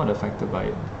not affected by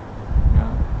it,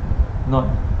 yeah, not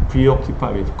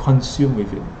preoccupied with, consumed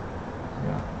with it,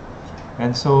 yeah,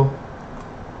 and so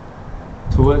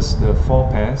towards the four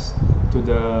pairs, to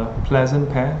the pleasant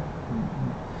pair,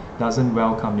 doesn't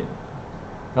welcome it.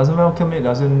 Doesn't welcome it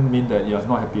doesn't mean that you are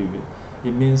not happy with it.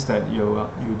 It means that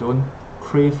you don't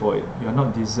crave for it. You are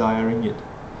not desiring it.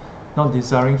 Not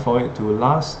desiring for it to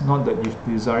last, not that you're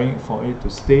desiring for it to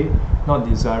stay, not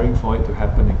desiring for it to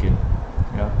happen again.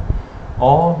 Yeah.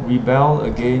 Or rebel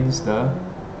against the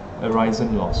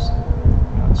arisen loss.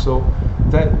 Yeah. So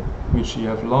that which you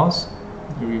have lost,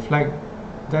 you reflect,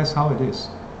 that's how it is.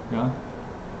 Yeah.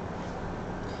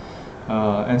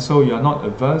 And so you are not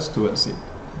averse towards it.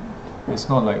 It's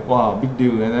not like, wow, big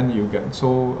deal, and then you get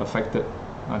so affected,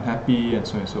 unhappy, and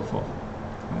so on and so forth.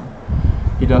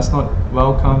 Yeah. He does not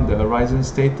welcome the arisen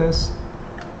status.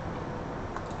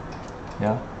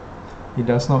 Yeah. He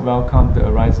does not welcome the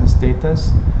arisen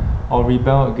status or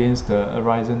rebel against the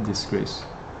arisen disgrace.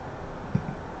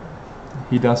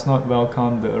 He does not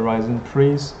welcome the arisen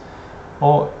praise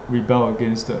or rebel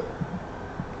against the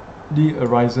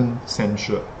arisen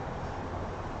censure.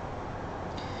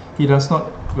 He does not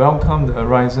welcome the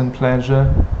arisen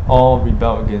pleasure or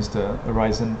rebel against the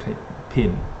arisen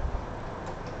pain.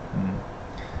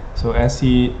 So as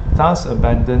he thus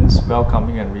abandons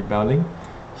welcoming and rebelling,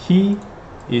 he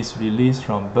is released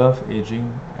from birth,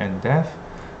 aging, and death,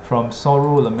 from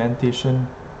sorrow, lamentation,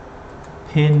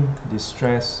 pain,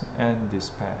 distress, and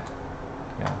despair.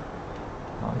 Yeah.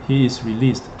 He is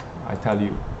released, I tell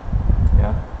you,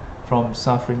 yeah, from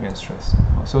suffering and stress.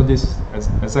 So this is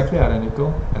exactly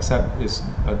identical, except it's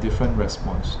a different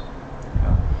response.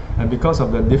 Yeah. And because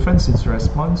of the difference in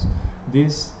response,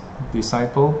 this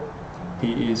disciple,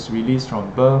 he is released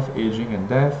from birth, aging, and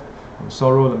death, from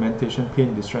sorrow, lamentation,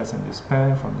 pain, distress, and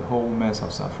despair, from the whole mass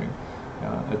of suffering,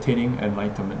 attaining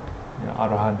enlightenment,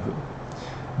 arahanthood.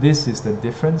 This is the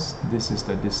difference, this is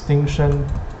the distinction,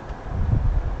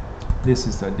 this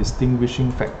is the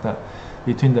distinguishing factor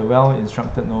between the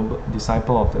well-instructed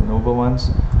disciple of the noble ones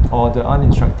or the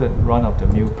uninstructed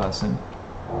run-of-the-mill person.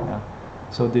 Yeah.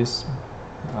 So this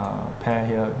pair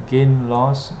here, gain,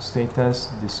 loss, status,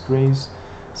 disgrace,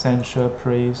 censure,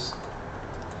 praise.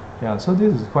 Yeah, so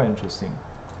this is quite interesting.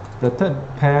 The third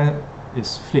pair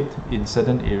is flipped in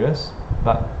certain areas,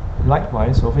 but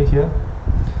likewise over here,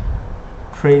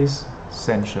 praise,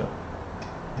 censure.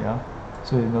 Yeah,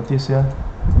 so you notice here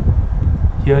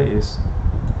is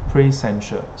praise,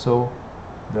 censure. So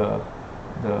the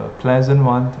pleasant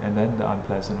one and then the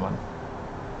unpleasant one.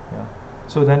 Yeah,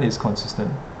 so then it's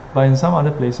consistent. But in some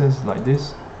other places like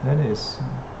this, then it's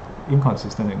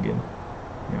inconsistent again.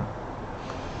 Yeah.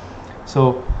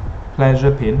 So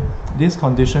pleasure, pain. These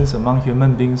conditions among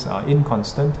human beings are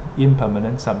inconstant,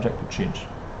 impermanent, subject to change.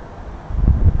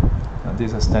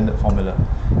 This is a standard formula.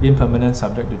 Impermanent,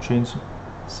 subject to change,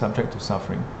 subject to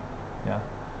suffering. Yeah.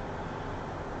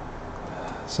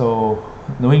 So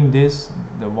knowing this,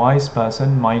 the wise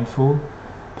person, mindful,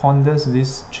 ponders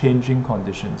these changing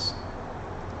conditions.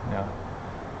 Yeah.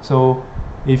 So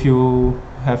if you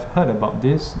have heard about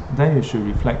this, then you should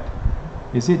reflect.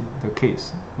 Is it the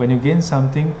case? When you gain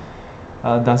something,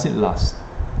 does it last?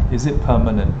 Is it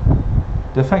permanent?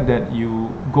 The fact that you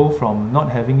go from not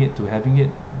having it to having it,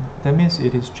 that means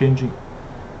it is changing.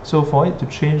 So for it to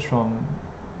change from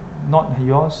not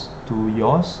yours to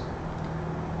yours,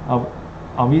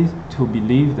 are we to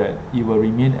believe that it will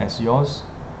remain as yours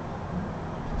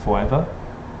forever?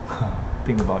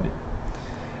 Think about it.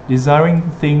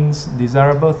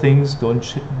 Desirable things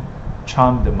don't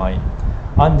charm the mind.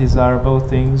 Undesirable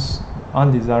things,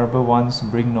 undesirable ones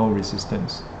bring no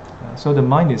resistance. So the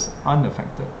mind is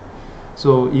unaffected.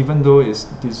 So even though it's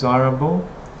desirable,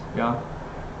 yeah,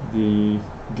 the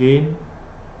gain,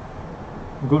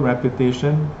 good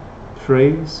reputation,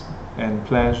 praise, and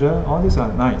pleasure, all these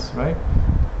are nice, right?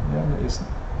 Yeah,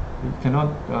 you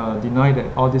cannot deny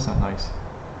that all these are nice.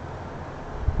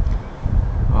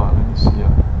 Let me see here.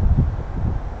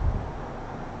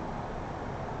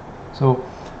 So,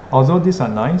 although these are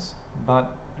nice,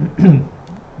 but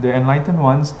the enlightened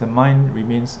ones, the mind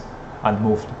remains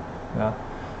unmoved. Yeah?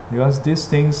 Because these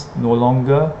things no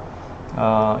longer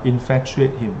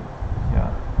infatuate him.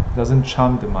 Yeah? Doesn't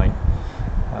charm the mind.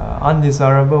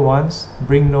 Undesirable ones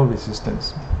bring no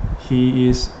resistance. he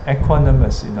is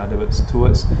equanimous, in other words,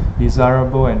 towards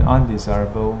desirable and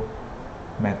undesirable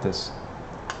matters.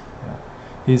 Yeah.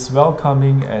 His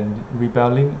welcoming and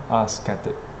rebelling are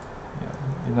scattered. Yeah.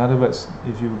 In other words,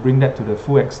 if you bring that to the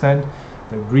full extent,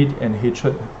 the greed and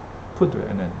hatred put to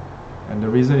an end. And the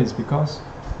reason is because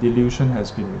delusion has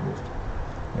been removed.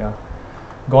 Yeah.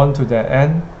 Gone to their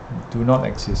end, do not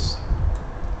exist.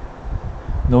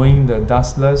 Knowing the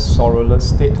dustless, sorrowless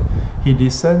state, he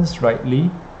discerns rightly,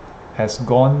 has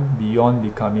gone beyond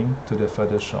becoming to the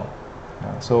further shore.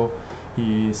 So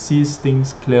he sees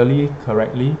things clearly,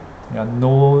 correctly,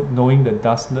 knowing the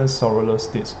dustless, sorrowless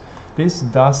states. This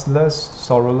dustless,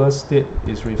 sorrowless state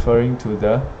is referring to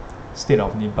the state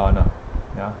of Nibbana.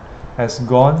 Has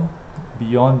gone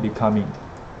beyond becoming.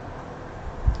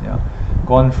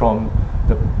 Gone from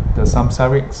the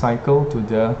samsaric cycle to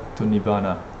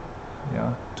Nibbana.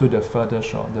 To the further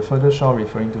shore. The further shore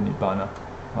referring to Nibbana.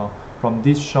 From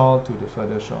this shore to the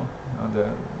further shore.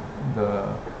 The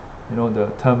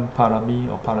term parami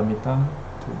or paramita,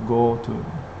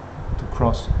 to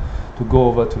cross, to go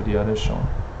over to the other shore.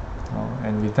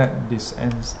 And with that, this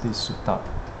ends this sutta.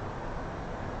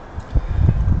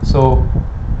 So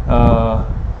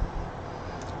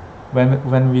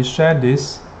when we share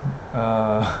this,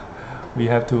 we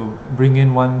have to bring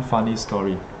in one funny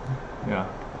story.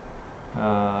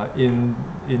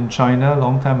 In China,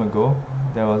 long time ago,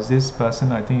 there was this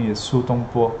person, I think is Su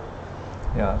Tongpo.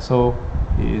 So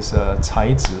he is a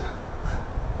才子.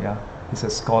 He's a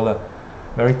scholar,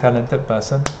 very talented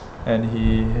person, and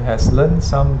he has learned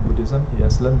some Buddhism.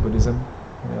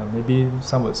 Maybe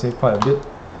some would say quite a bit.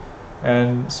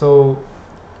 And so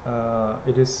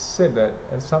it is said that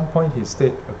at some point he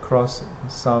stayed across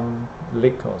some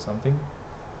lake or something.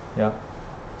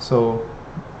 So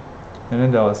and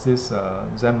then there was this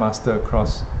Zen master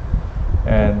across,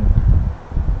 and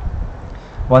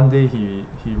one day he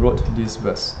wrote this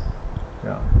verse,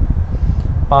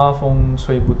 八风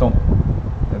吹不动,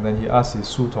 and then he asked his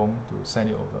sutong to send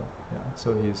it over.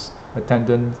 So his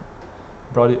attendant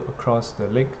brought it across the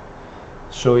lake,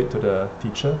 showed it to the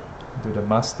teacher, to the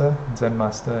master, Zen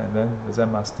master, and then the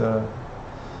Zen master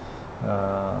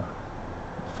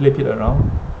flipped it around,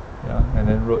 and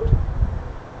then wrote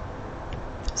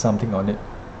something on it,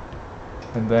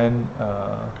 and then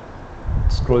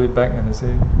scroll it back and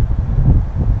say,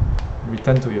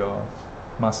 return to your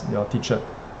teacher,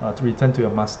 to return to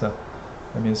your master.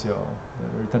 That means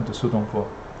return to Su Tongpo.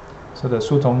 So the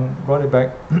Su Tong brought it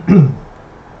back, and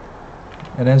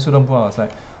then Su Tongpo was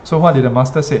like, so what did the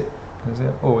master say? He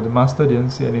said, oh, the master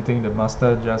didn't say anything. The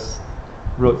master just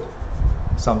wrote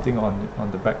something on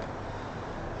the back.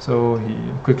 So he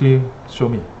quickly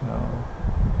showed me,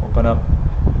 open up,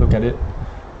 look at it,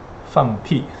 放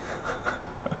屁.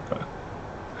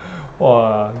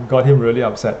 Got him really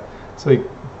upset. So he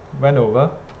went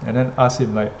over and then asked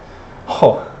him like,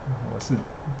 我是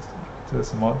这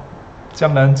什么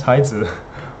江南才子，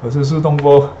我是苏东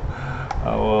坡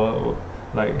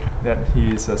，like that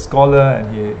he is a scholar and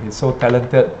he's so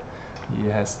talented. He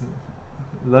has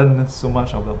learned so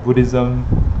much about Buddhism.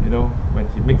 When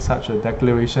he makes such a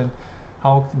declaration,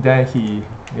 how dare he,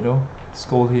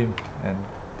 scold him and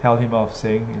tell him off,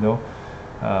 saying,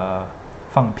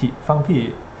 放屁. 放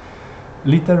屁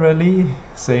literally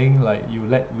saying like you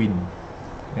let wind.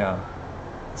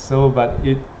 So, but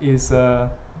it is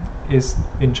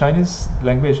in Chinese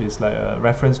language, is like a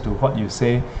reference to what you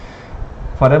say.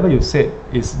 Whatever you said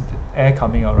is air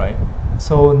coming out, right?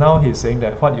 So now he's saying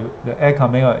that the air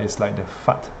coming out is like the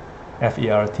fart,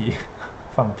 F-E-R-T,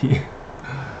 放屁.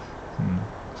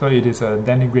 So it is a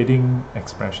denigrating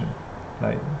expression,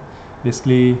 like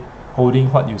basically holding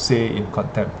what you say in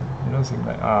contempt. Saying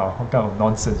like, what kind of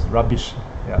nonsense, rubbish.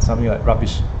 Something like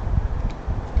rubbish.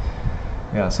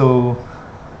 So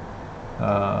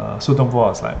Su Tongpo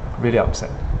was like really upset.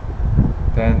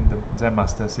 Then the Zen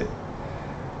master said,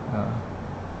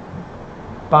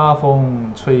 八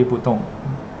风吹不动，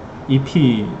一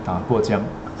屁打过江.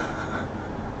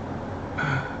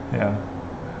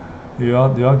 Do you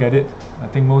all get it? I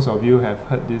think most of you have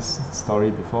heard this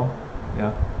story before.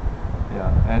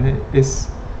 And it is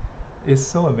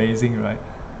so amazing, right?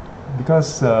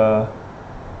 Because the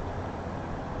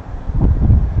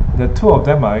two of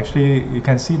them are actually, you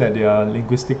can see that they are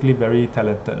linguistically very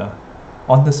talented.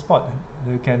 On the spot,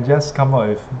 they can just come up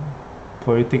with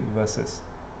poetic verses.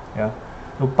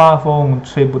 八风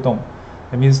吹不动,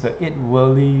 that means the 8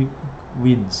 worldly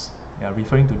winds,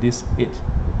 referring to this 8,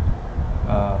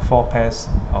 4 pairs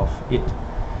of 8,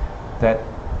 that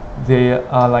they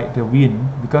are like the wind,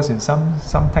 because in some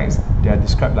texts they are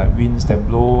described like winds that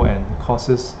blow and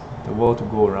causes the world to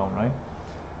go around, right?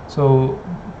 So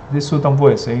this Su Tongpo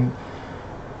is saying,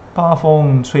 八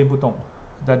风吹不动,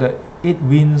 that the 8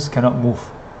 winds cannot move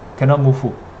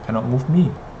who? Cannot move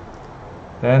me.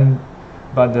 Then,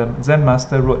 but the Zen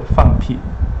master wrote 放屁.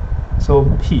 So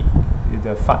pi is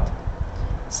the fat.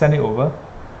 Send it over.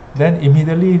 Then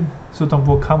immediately Su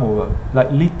Tongpo come over, like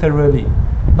literally,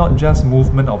 not just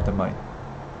movement of the mind.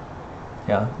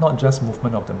 Yeah, not just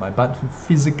movement of the mind, but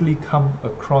physically come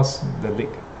across the leg.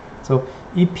 So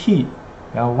一屁,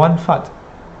 yeah, one fat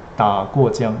打过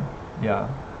江. Yeah,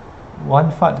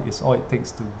 one fat is all it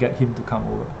takes to get him to come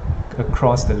over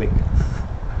across the leg.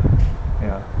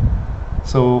 Yeah.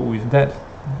 So with that,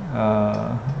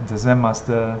 the Zen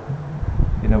master,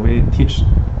 in a way, teach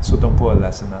Su Tongpo a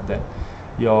lesson that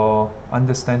your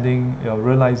understanding, your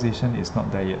realization is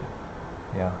not there yet.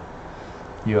 Yeah,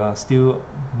 you are still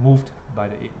moved by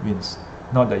the 8 winds,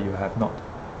 not that you have not.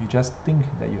 You just think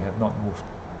that you have not moved.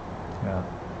 Yeah.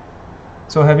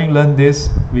 So having learned this,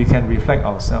 we can reflect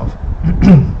ourselves.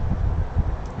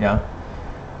 Yeah.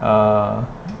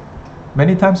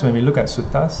 Many times when we look at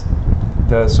suttas,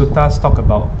 the suttas talk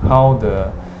about how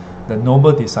the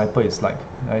noble disciple is like.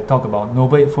 I talk about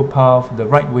Noble Eightfold Path, the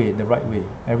right way.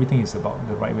 Everything is about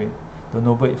the right way. The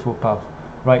Noble Eightfold Path,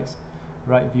 right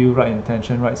view, right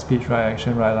intention, right speech, right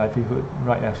action, right livelihood,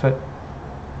 right effort,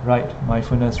 right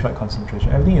mindfulness, right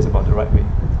concentration. Everything is about the right way.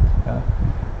 Yeah.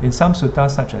 In some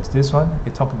suttas such as this one,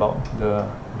 it talks about the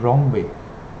wrong way,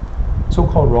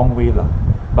 so-called wrong way lah,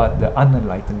 but the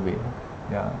unenlightened way.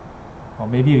 Yeah. Or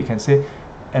maybe we can say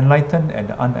enlightened and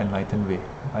the unenlightened way.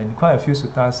 In quite a few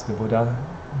suttas, the Buddha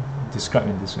described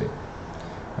in this way.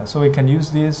 So we can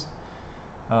use this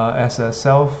as a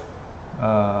self-check,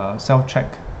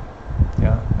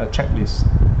 yeah, a checklist.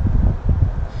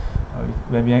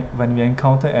 When we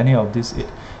encounter any of this,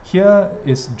 here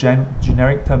is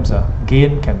generic terms.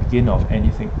 Gain can be gain of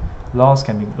anything, loss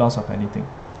can be loss of anything.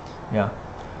 Yeah,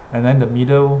 and then the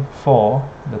middle 4,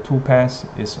 the 2 pairs,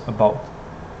 is about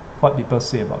what people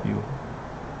say about you.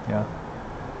 Yeah.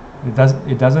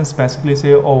 It doesn't specifically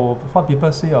say, oh, what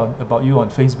people say about you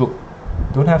on Facebook.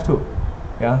 Don't have to.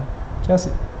 Yeah, just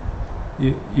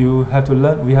you have to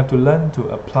learn. We have to learn to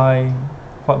apply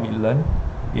what we learn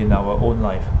in our own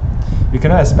life. We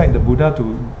cannot expect the Buddha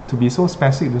to be so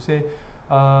specific to say,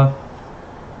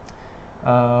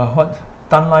 what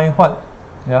Tan Lai Huat,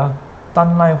 yeah,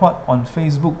 Tan Lai Huat on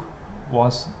Facebook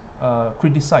was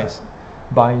criticized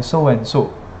by so and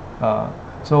so.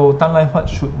 So Tan Lai Huat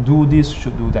should do this,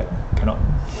 should do that. Cannot.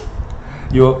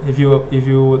 If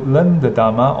you learn the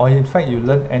Dharma, or in fact you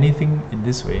learn anything in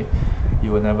this way,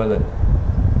 you will never learn.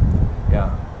 Yeah.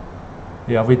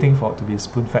 You are waiting for it to be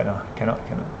spoon-fed. Cannot.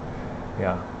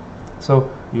 Yeah. So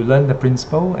you learn the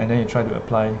principle and then you try to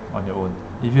apply on your own.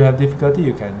 If you have difficulty,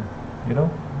 you can,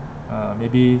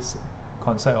 maybe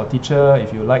consult your teacher.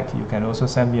 If you like, you can also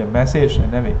send me a message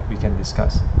and then we can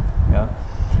discuss. Yeah.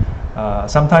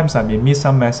 Sometimes I may miss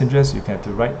some messages, you can have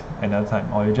to write another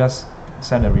time, or you just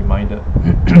send a reminder.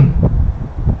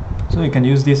 So you can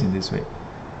use this in this way.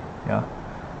 Yeah,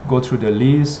 go through the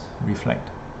list, reflect.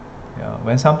 Yeah,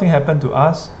 when something happened to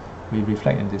us, we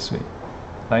reflect in this way.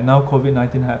 Like now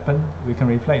COVID-19 happened, we can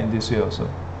reflect in this way also.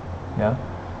 Yeah,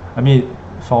 I mean,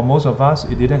 for most of us,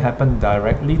 it didn't happen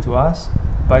directly to us,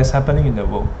 but it's happening in the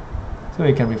world. So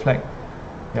we can reflect.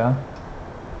 Yeah,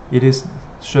 it is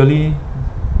surely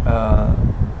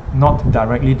not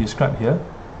directly described here,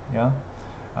 yeah,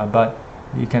 but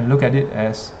you can look at it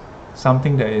as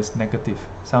something that is negative,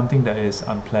 something that is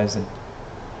unpleasant.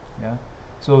 Yeah,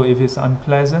 so if it's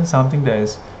unpleasant, something that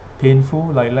is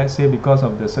painful, like let's say because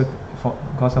of the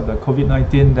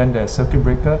COVID-19, then there's circuit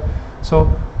breaker. So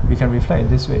we can reflect in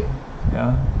this way.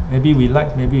 Yeah, maybe we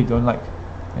like, maybe we don't like.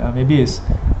 Yeah, maybe it's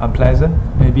unpleasant,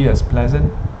 maybe it's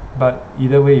pleasant, but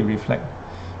either way you reflect.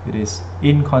 It is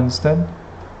inconstant.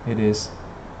 It is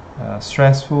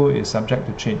stressful, is subject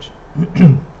to change.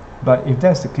 But if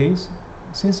that's the case,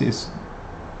 since it's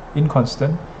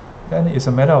inconstant, then it's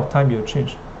a matter of time you'll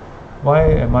change. Why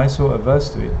am I so averse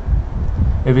to it?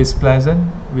 If it's pleasant,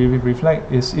 we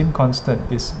reflect, it's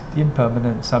inconstant, it's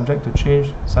impermanent, subject to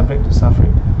change, subject to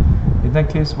suffering. In that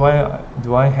case, why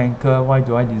do I hanker, why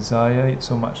do I desire it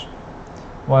so much?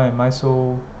 Why am I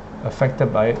so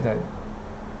affected by it that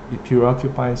it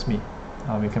preoccupies me?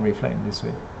 We can reflect in this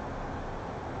way.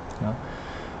 Yeah.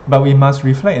 But we must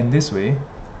reflect in this way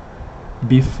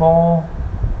before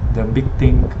the big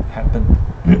thing happened.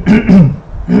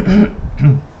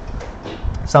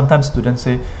 Sometimes students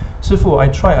say, Sifu, I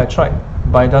tried,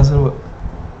 but it doesn't work.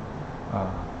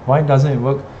 Why doesn't it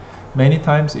work? Many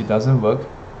times it doesn't work.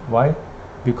 Why?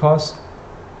 Because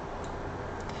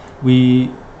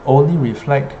we only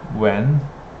reflect when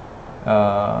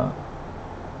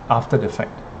after the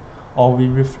fact, or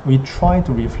we try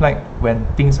to reflect when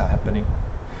things are happening.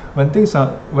 When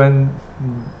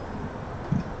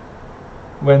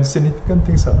significant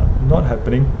things are not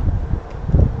happening,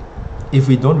 if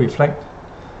we don't reflect,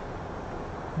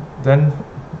 then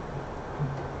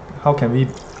how can we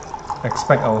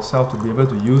expect ourselves to be able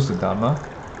to use the Dharma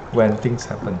when things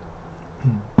happen?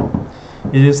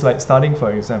 It is like studying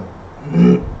for exam,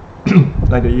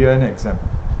 like the year-end exam.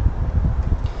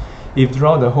 If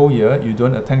throughout the whole year you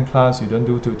don't attend class, you don't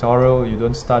do tutorial, you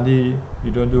don't study,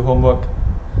 you don't do homework,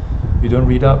 you don't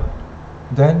read up,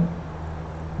 then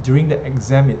during the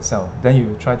exam itself, then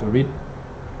you try to read,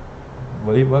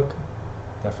 will it work?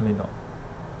 Definitely not.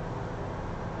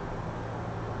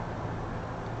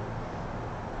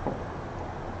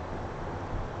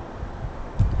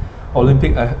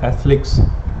 Olympic athletes,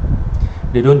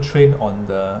 they don't train on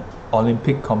the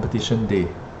Olympic competition day.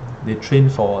 They train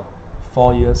for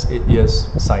 4 years, 8 years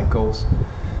cycles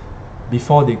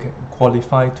before they can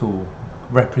qualify to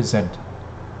represent.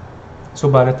 So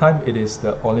by the time it is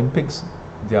the Olympics,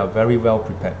 they are very well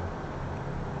prepared.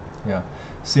 Yeah.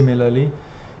 Similarly,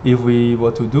 if we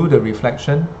were to do the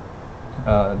reflection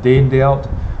day in, day out,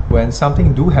 when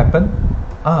something do happen,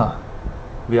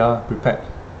 we are prepared.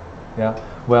 Yeah.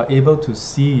 We are able to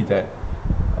see that,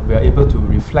 we are able to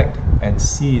reflect and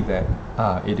see that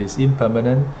it is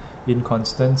impermanent,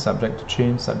 inconstant, subject to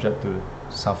change, subject to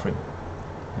suffering.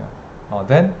 Yeah.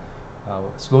 Then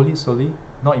slowly,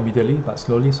 not immediately, but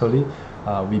slowly,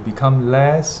 we become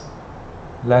less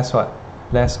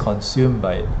consumed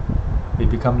by it. We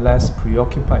become less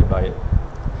preoccupied by it,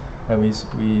 and we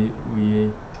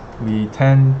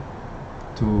tend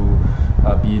to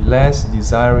be less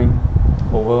desiring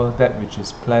over that which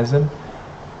is pleasant,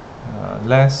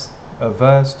 less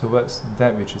averse towards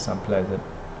that which is unpleasant.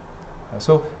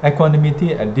 So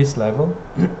equanimity at this level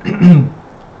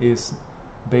is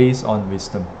based on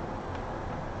wisdom.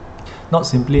 Not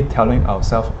simply telling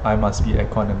ourselves, I must be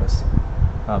equanimous,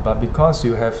 but because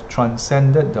you have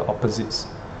transcended the opposites,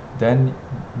 then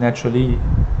naturally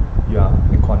you are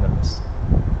equanimous.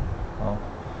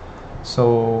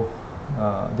 So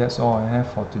that's all I have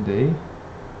for today.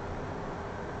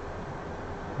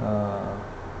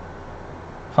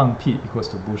 放屁 equals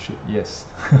to bullshit. Yes.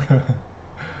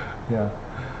 Yeah.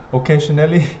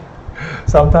 Occasionally,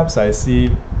 sometimes I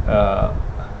see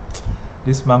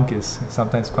this monk is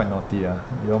sometimes quite naughty.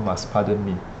 You all must pardon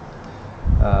me.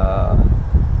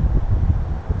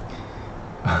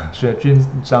 Xue Jun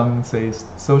Zhang says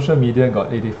social media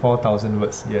got 84,000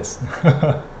 words. Yes.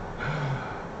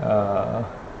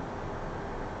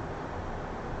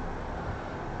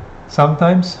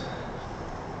 Sometimes.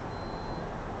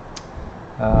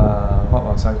 What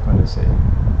was I going to say?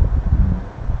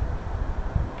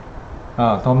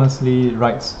 Thomas Lee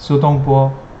writes 苏东坡，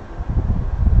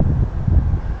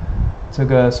这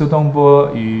个苏东坡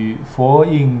与佛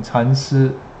印禅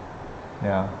师，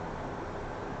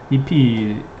一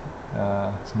屁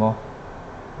什么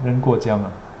扔过江啊？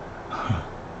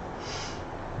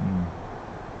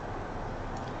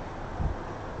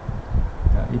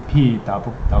一屁打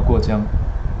过江。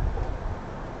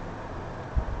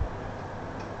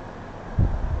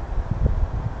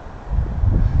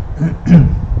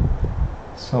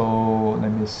So let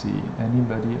me see.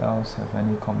 Anybody else have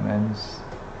any comments?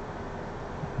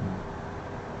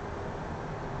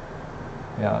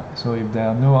 Yeah. So if there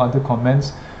are no other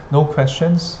comments, no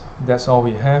questions, that's all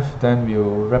we have. Then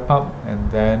we'll wrap up, and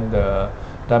then the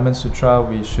Diamond Sutra.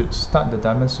 We should start the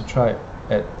Diamond Sutra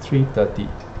at 3:30.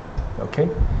 Okay.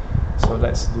 So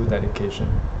let's do dedication.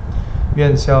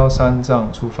 愿消三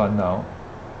障除烦恼，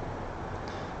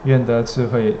愿得智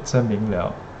慧真明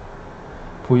了。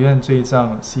普愿罪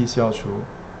障悉消除，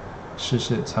世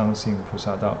世常行菩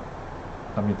萨道。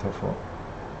阿弥陀佛。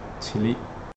起立。